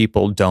most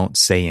people don't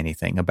say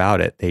anything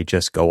about it. They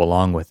just go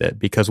along with it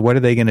because what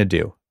are they going to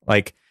do?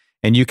 Like,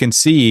 and you can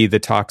see the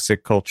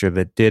toxic culture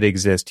that did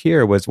exist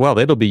here was, well,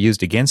 it'll be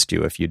used against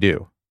you if you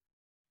do.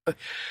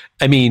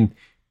 I mean,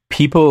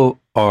 people's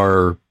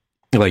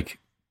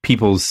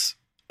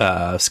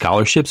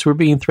scholarships were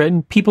being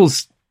threatened.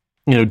 People's,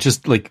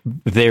 just like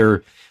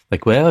they're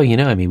like, well,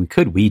 I mean, we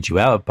could weed you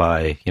out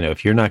by,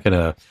 if you're not going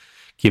to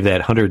give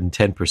that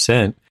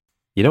 110%,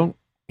 you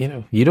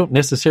don't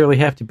necessarily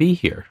have to be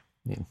here,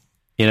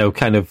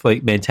 kind of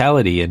like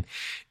mentality. And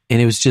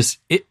it was just,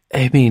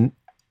 I mean,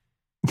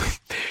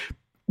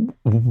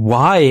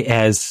 why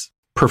as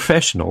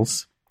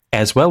professionals,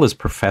 as well as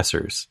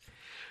professors,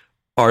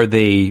 are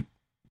they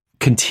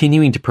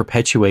continuing to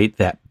perpetuate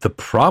the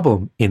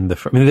problem in the,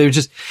 I mean, they're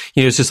just,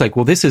 it's just like,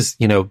 well, this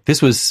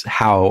was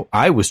how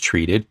I was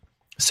treated.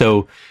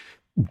 So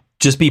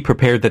just be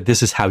prepared that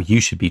this is how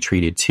you should be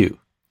treated too.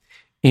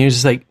 And you're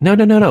just like,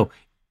 no.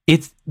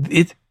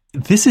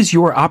 This is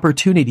your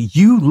opportunity.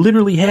 You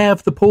literally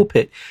have the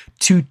pulpit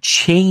to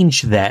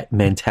change that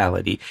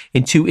mentality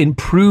and to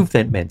improve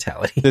that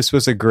mentality. This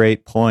was a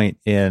great point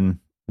in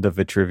the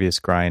Vitruvius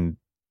Grind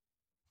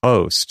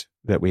post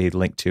that we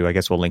linked to. I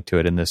guess we'll link to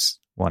it in this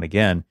one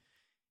again,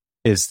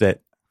 is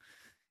that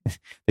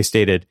they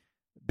stated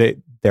that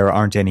there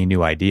aren't any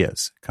new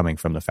ideas coming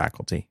from the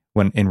faculty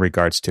when in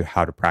regards to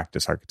how to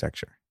practice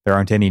architecture. There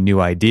aren't any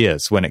new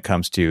ideas when it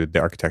comes to the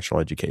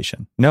architectural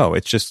education. No,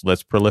 it's just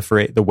let's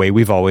proliferate the way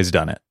we've always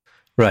done it.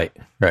 Right.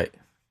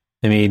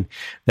 I mean,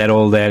 that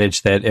old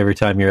adage that every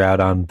time you're out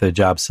on the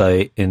job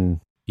site and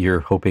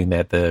you're hoping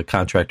that the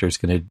contractor is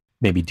going to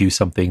maybe do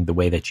something the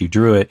way that you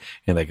drew it,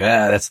 and like,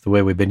 that's the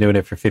way we've been doing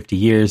it for 50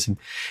 years.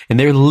 And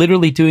they're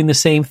literally doing the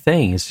same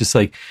thing. It's just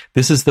like,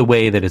 this is the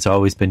way that it's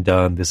always been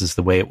done. This is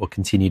the way it will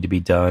continue to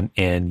be done,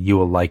 and you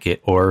will like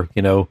it. Or,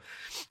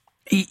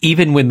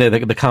 even when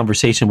the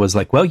conversation was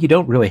like, well, you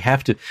don't really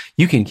have to,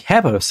 you can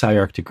have a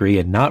SciArc degree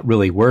and not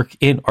really work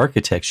in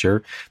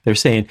architecture. They're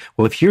saying,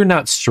 well, if you're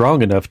not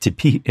strong enough to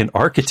be in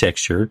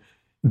architecture,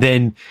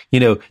 then,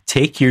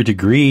 take your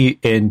degree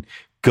and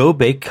go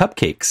bake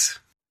cupcakes.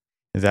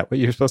 Is that what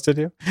you're supposed to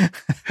do?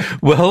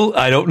 Well,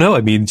 I don't know.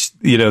 I mean,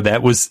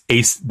 that was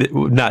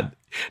not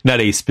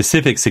a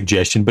specific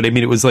suggestion, but I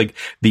mean, it was like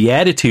the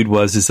attitude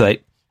is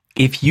like,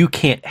 if you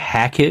can't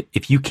hack it,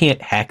 if you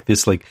can't hack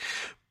this like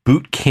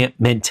boot camp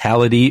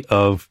mentality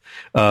of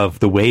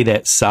the way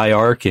that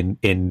SciArc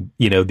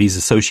and these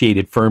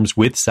associated firms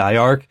with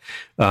SciArc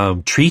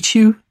treat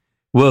you,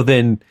 well,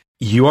 then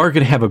you are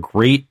going to have a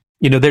great,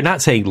 they're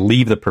not saying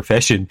leave the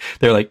profession.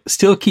 They're like,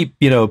 still keep,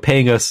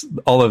 paying us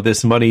all of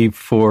this money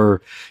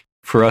for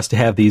us to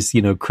have these,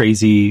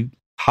 crazy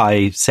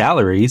high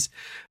salaries.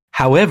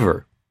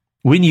 However,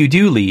 when you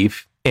do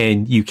leave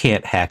and you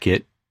can't hack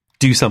it,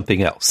 do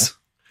something else.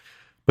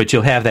 But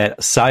you'll have that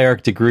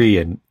SciArc degree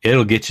and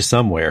it'll get you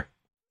somewhere.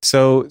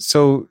 So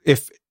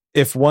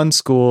if one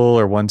school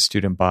or one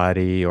student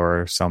body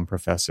or some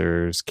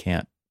professors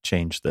can't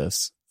change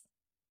this,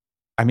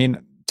 I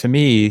mean, to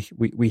me,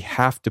 we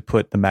have to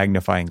put the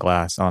magnifying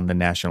glass on the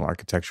National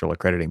Architectural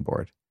Accrediting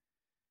Board,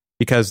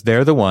 because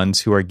they're the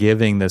ones who are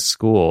giving this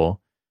school,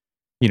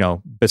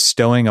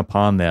 bestowing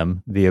upon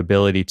them the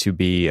ability to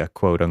be a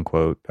quote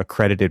unquote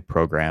accredited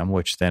program,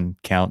 which then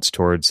counts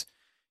towards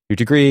your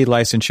degree,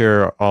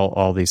 licensure,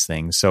 all these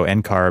things. So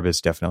NCARB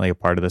is definitely a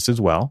part of this as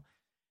well.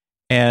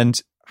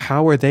 And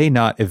how are they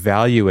not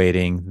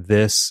evaluating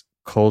this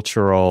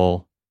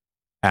cultural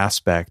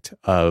aspect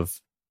of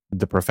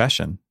the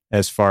profession?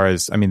 As far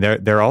as, I mean,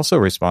 they're also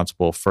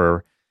responsible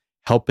for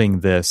helping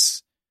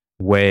this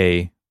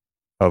way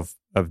of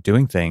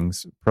doing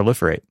things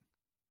proliferate.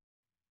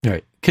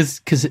 Right.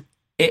 Because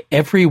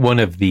every one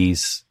of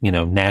these,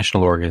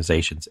 national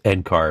organizations,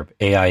 NCARB,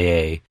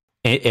 AIA,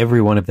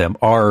 every one of them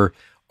are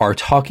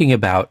talking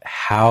about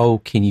how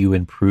can you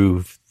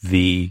improve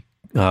the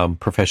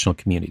professional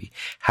community?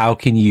 How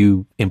can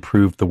you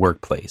improve the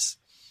workplace?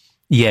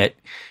 Yet,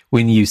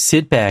 when you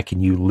sit back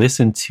and you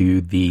listen to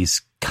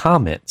these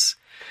comments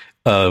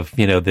of,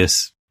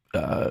 this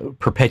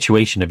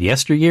perpetuation of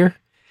yesteryear,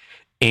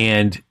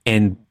 and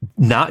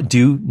not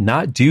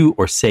do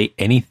or say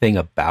anything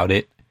about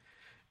it,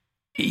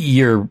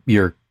 you're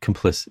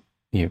complicit.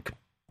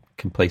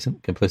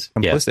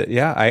 Complicit.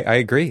 Yeah, I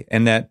agree.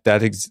 And I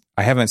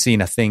haven't seen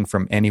a thing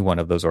from any one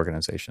of those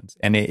organizations.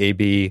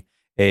 NAAB,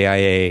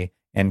 AIA,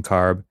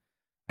 NCARB.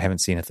 I haven't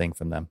seen a thing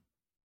from them.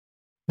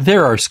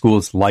 There are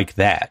schools like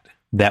that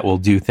will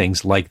do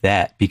things like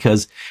that,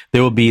 because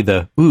there will be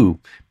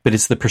but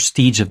it's the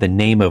prestige of the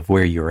name of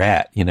where you're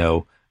at,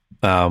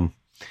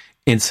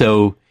 and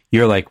so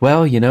you're like,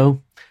 well,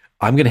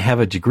 I'm going to have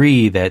a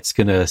degree that's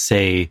going to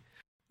say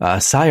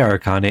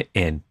SciArc on it,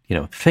 and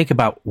think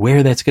about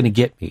where that's going to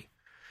get me.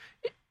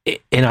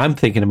 And I'm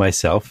thinking to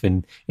myself,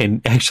 and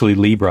actually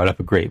Lee brought up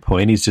a great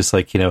point. He's just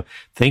like,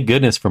 thank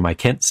goodness for my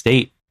Kent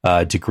State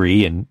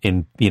degree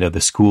and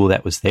the school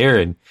that was there,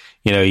 and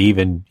he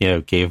even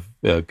gave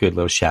a good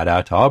little shout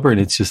out to Auburn.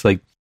 It's just like,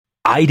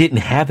 I didn't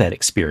have that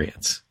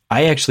experience.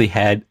 I actually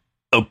had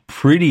a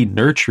pretty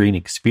nurturing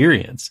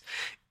experience,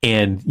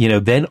 and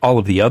then all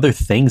of the other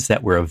things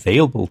that were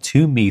available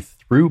to me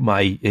through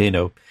my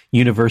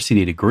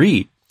university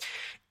degree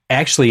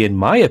actually, in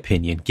my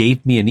opinion,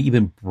 gave me an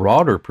even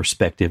broader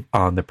perspective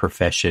on the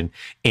profession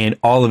and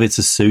all of its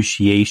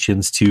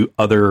associations to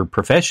other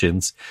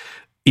professions,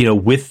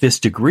 with this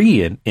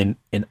degree. And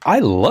I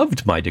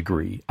loved my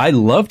degree. I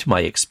loved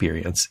my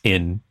experience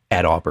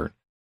at Auburn.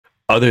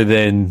 Other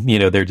than,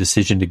 their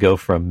decision to go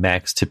from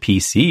Macs to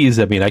PCs,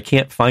 I mean, I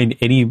can't find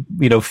any,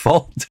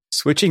 fault.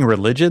 Switching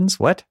religions?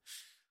 What?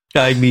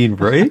 I mean,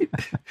 right?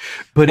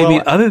 But well, I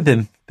mean, other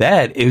than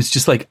that, it was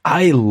just like,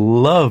 I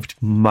loved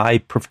I'm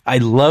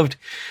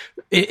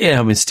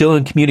still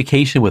in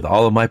communication with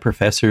all of my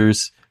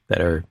professors that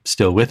are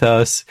still with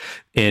us.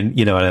 And,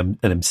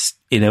 and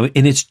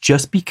it's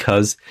just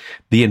because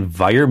the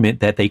environment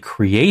that they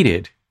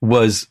created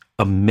was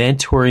a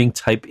mentoring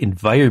type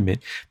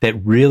environment that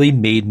really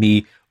made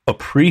me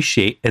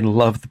appreciate and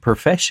love the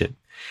profession.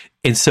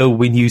 And so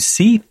when you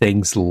see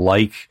things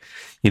like,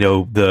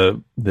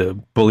 the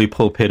bully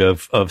pulpit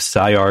of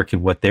SciArc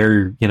and what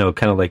they're,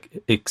 kind of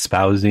like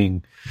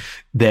espousing,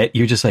 that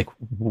you're just like,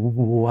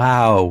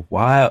 wow,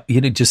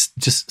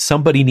 just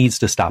somebody needs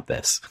to stop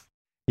this.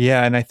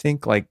 Yeah. And I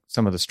think like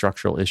some of the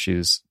structural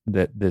issues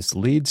that this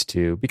leads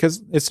to,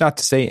 because it's not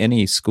to say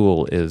any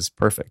school is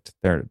perfect.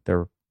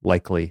 They're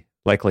likely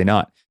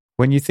not.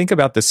 When you think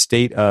about the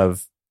state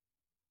of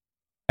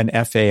an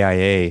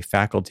FAIA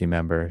faculty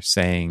member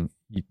saying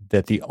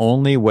that the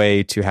only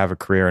way to have a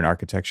career in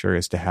architecture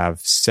is to have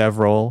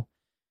several,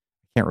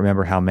 I can't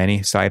remember how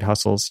many side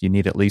hustles. You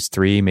need at least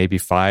 3, maybe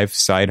 5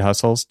 side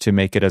hustles to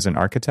make it as an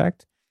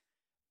architect.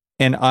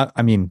 And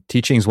I mean,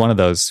 teaching is one of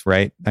those,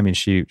 right? I mean,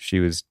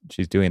 she's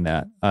doing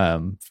that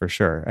for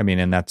sure. I mean,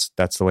 and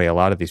that's the way a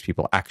lot of these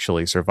people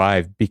actually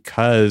survive,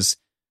 because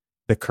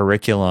the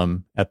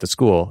curriculum at the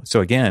school.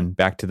 So again,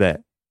 back to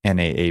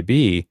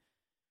NAAB,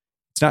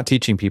 it's not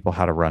teaching people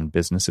how to run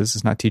businesses.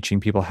 It's not teaching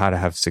people how to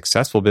have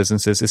successful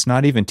businesses. It's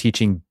not even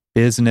teaching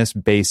business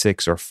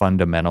basics or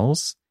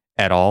fundamentals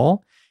at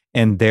all,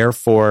 and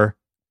therefore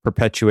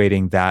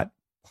perpetuating that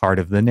part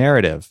of the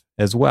narrative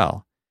as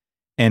well.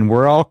 And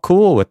we're all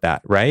cool with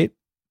that, right?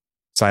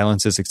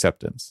 Silence is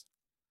acceptance.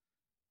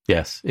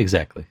 Yes,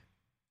 exactly.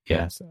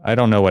 Yeah. Yes. I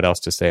don't know what else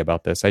to say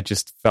about this. I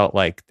just felt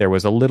like there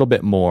was a little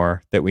bit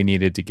more that we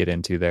needed to get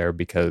into there,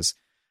 because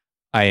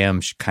I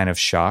am kind of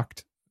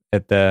shocked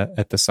at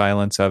the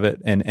silence of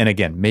it. And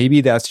again,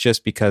 maybe that's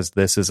just because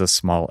this is a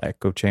small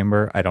echo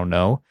chamber. I don't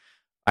know.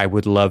 I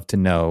would love to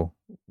know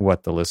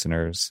what the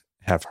listeners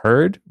have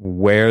heard,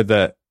 where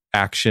the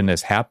action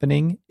is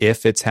happening,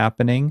 if it's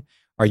happening.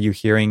 Are you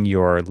hearing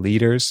your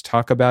leaders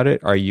talk about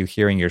it? Are you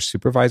hearing your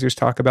supervisors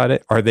talk about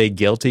it? Are they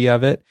guilty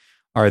of it?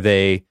 Are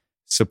they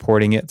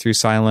supporting it through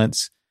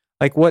silence?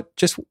 Like what,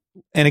 just,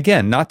 and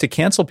again, not to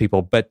cancel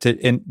people, but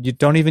and you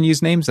don't even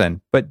use names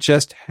then, but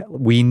just,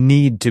 we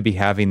need to be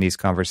having these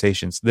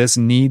conversations. This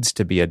needs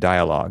to be a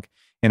dialogue.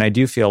 And I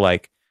do feel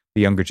like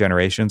the younger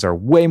generations are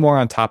way more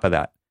on top of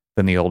that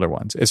than the older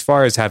ones, as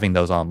far as having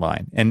those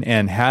online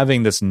and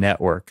having this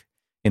network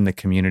in the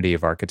community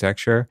of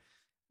architecture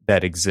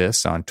that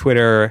exists on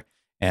Twitter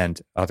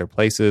and other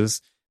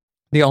places.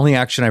 The only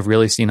action I've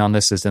really seen on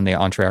this is in the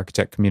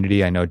EntreArchitect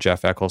community. I know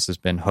Jeff Eccles has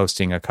been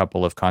hosting a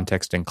couple of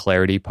Context and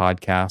Clarity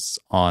podcasts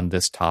on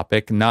this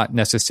topic, not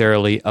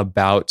necessarily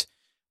about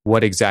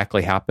what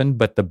exactly happened,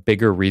 but the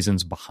bigger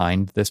reasons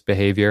behind this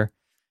behavior,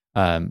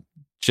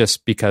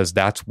 just because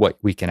that's what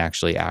we can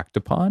actually act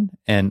upon.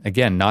 And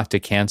again, not to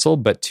cancel,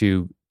 but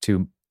to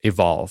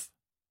evolve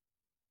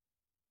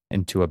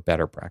into a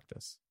better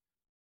practice.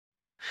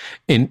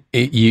 And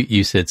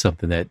you said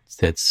something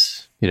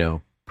that's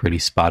pretty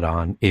spot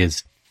on,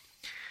 is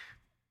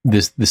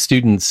the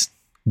students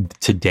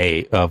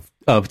today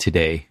of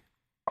today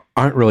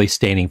aren't really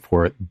standing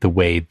for it the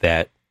way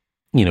that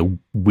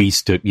we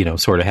stood,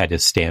 sort of had to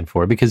stand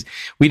for it, because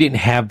we didn't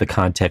have the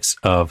context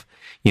of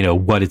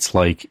what it's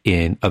like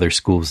in other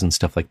schools and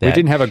stuff like that. We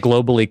didn't have a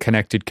globally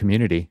connected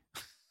community.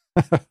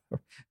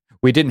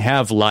 We didn't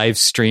have live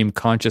stream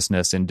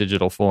consciousness in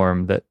digital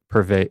form that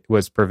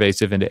was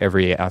pervasive into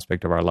every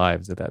aspect of our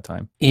lives at that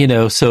time.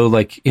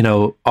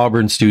 So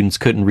Auburn students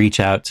couldn't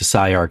reach out to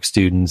SciArc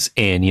students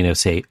and,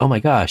 say, oh my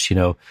gosh,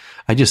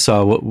 I just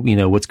saw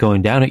what's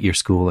going down at your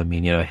school. I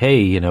mean,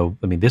 hey,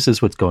 this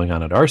is what's going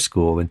on at our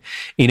school. And,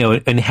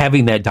 and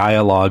having that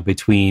dialogue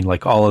between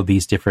like all of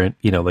these different,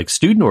 like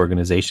student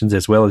organizations,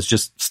 as well as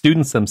just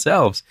students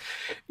themselves,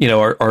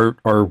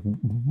 are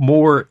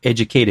more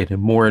educated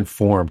and more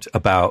informed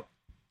about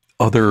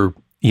other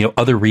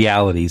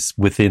realities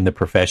within the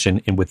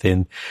profession and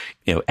within,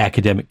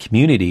 academic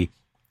community,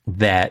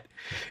 that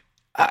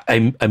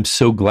I'm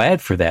so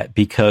glad for that,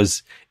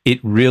 because it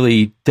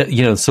really,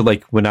 so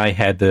like when I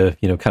had the,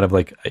 kind of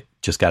like, I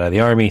just got out of the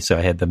Army, so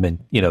I had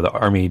the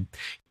Army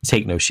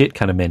take no shit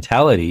kind of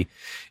mentality.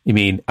 I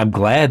mean, I'm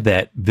glad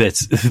that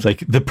that's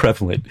like the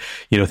prevalent,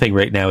 thing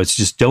right now. It's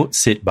just don't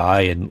sit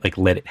by and like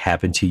let it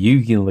happen to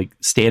you, like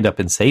stand up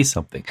and say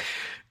something.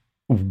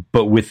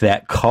 But with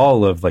that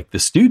call of like the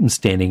students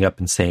standing up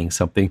and saying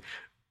something,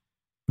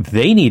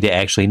 they need to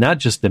actually not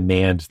just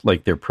demand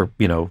like their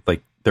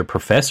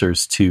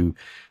professors to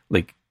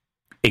like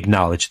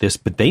acknowledge this,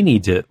 but they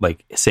need to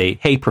like say,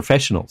 hey,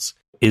 professionals,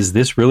 is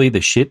this really the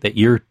shit that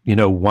you're,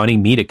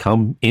 wanting me to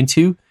come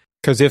into?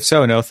 Because if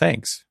so, no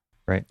thanks.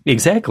 Right.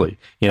 Exactly.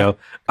 I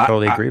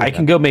totally agree with I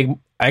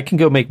can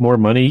go make more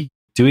money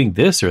doing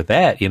this or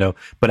that,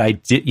 but I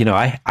did,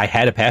 I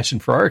had a passion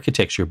for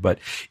architecture, but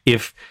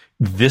if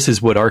this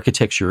is what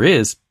architecture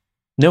is,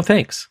 no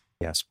thanks.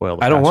 Yeah, spoil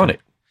the I don't want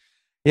it.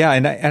 Yeah,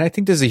 and I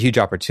think this is a huge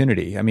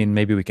opportunity. I mean,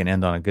 maybe we can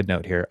end on a good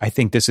note here. I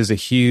think this is a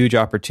huge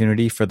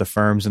opportunity for the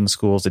firms and the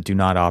schools that do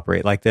not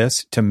operate like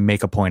this to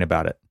make a point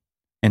about it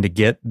and to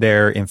get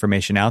their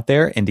information out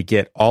there and to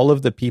get all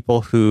of the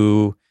people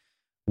who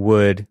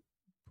would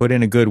put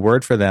in a good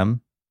word for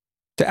them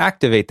to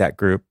activate that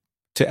group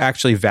to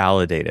actually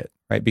validate it,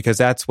 right? Because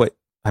that's what,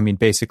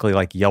 basically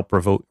like Yelp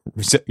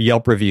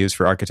reviews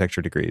for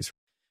architecture degrees.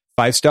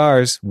 5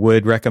 stars,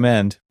 would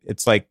recommend.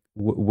 It's like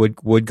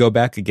would go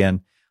back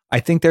again. I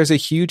think there's a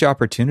huge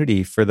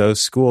opportunity for those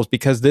schools,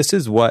 because this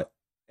is what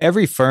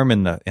every firm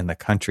in the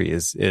country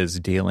is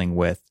dealing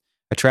with: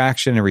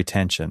 attraction and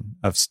retention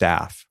of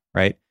staff,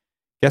 right?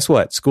 Guess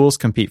what? Schools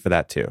compete for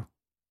that too.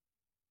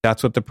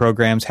 That's what the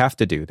programs have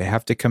to do. They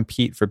have to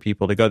compete for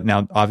people to go.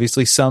 Now,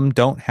 obviously, some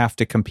don't have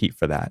to compete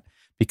for that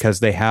because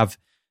they have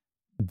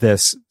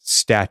this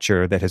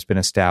stature that has been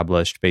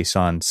established based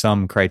on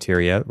some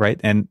criteria,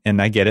 right? And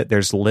I get it.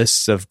 There's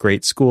lists of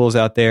great schools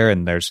out there,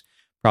 and there's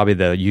probably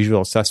the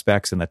usual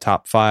suspects in the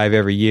top 5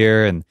 every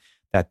year, and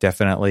that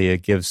definitely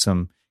gives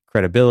some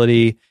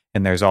credibility.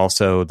 And there's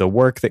also the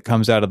work that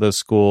comes out of those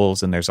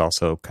schools, and there's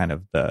also kind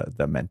of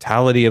the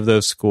mentality of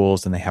those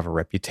schools, and they have a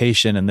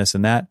reputation and this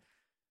and that.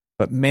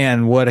 But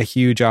man, what a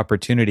huge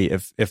opportunity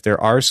if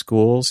there are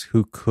schools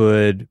who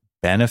could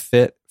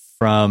benefit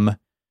from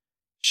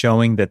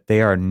showing that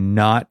they are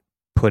not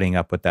putting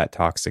up with that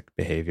toxic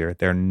behavior.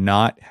 They're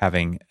not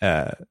having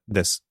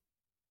this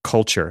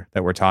culture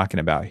that we're talking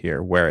about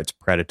here, where it's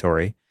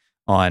predatory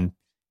on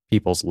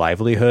people's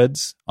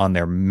livelihoods, on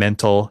their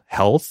mental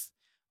health,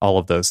 all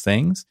of those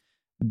things.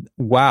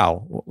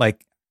 Wow.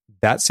 Like,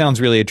 that sounds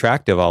really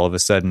attractive all of a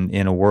sudden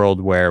in a world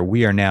where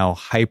we are now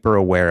hyper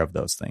aware of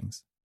those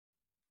things.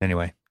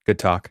 Anyway, good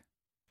talk.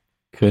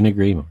 Couldn't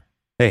agree more.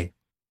 Hey,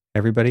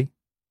 everybody,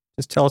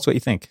 just tell us what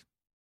you think.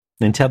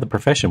 And tell the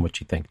profession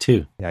what you think,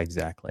 too. Yeah,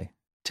 exactly.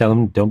 Tell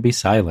them, don't be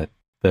silent.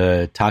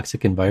 The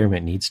toxic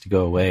environment needs to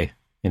go away.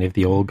 And if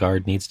the old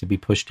guard needs to be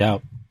pushed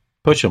out,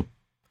 push them.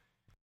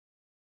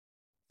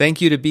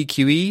 Thank you to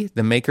BQE,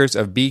 the makers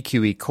of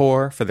BQE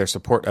Core, for their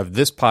support of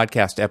this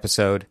podcast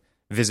episode.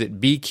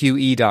 Visit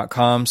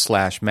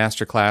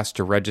bqe.com/masterclass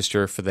to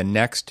register for the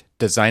next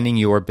Designing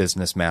Your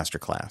Business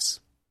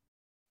Masterclass.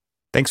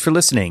 Thanks for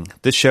listening.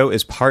 This show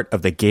is part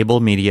of the Gable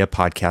Media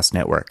Podcast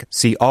Network.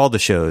 See all the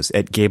shows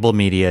at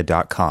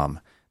gablemedia.com.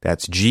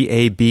 That's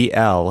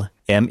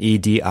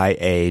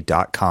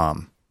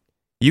GABLMEDIA.com.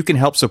 You can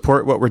help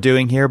support what we're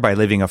doing here by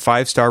leaving a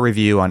 5-star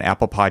review on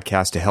Apple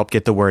Podcasts to help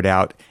get the word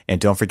out,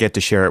 and don't forget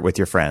to share it with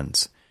your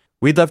friends.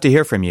 We'd love to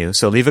hear from you,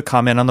 so leave a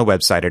comment on the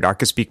website at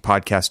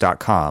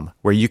archispeakpodcast.com,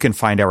 where you can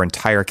find our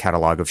entire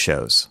catalog of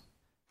shows.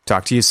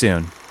 Talk to you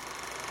soon.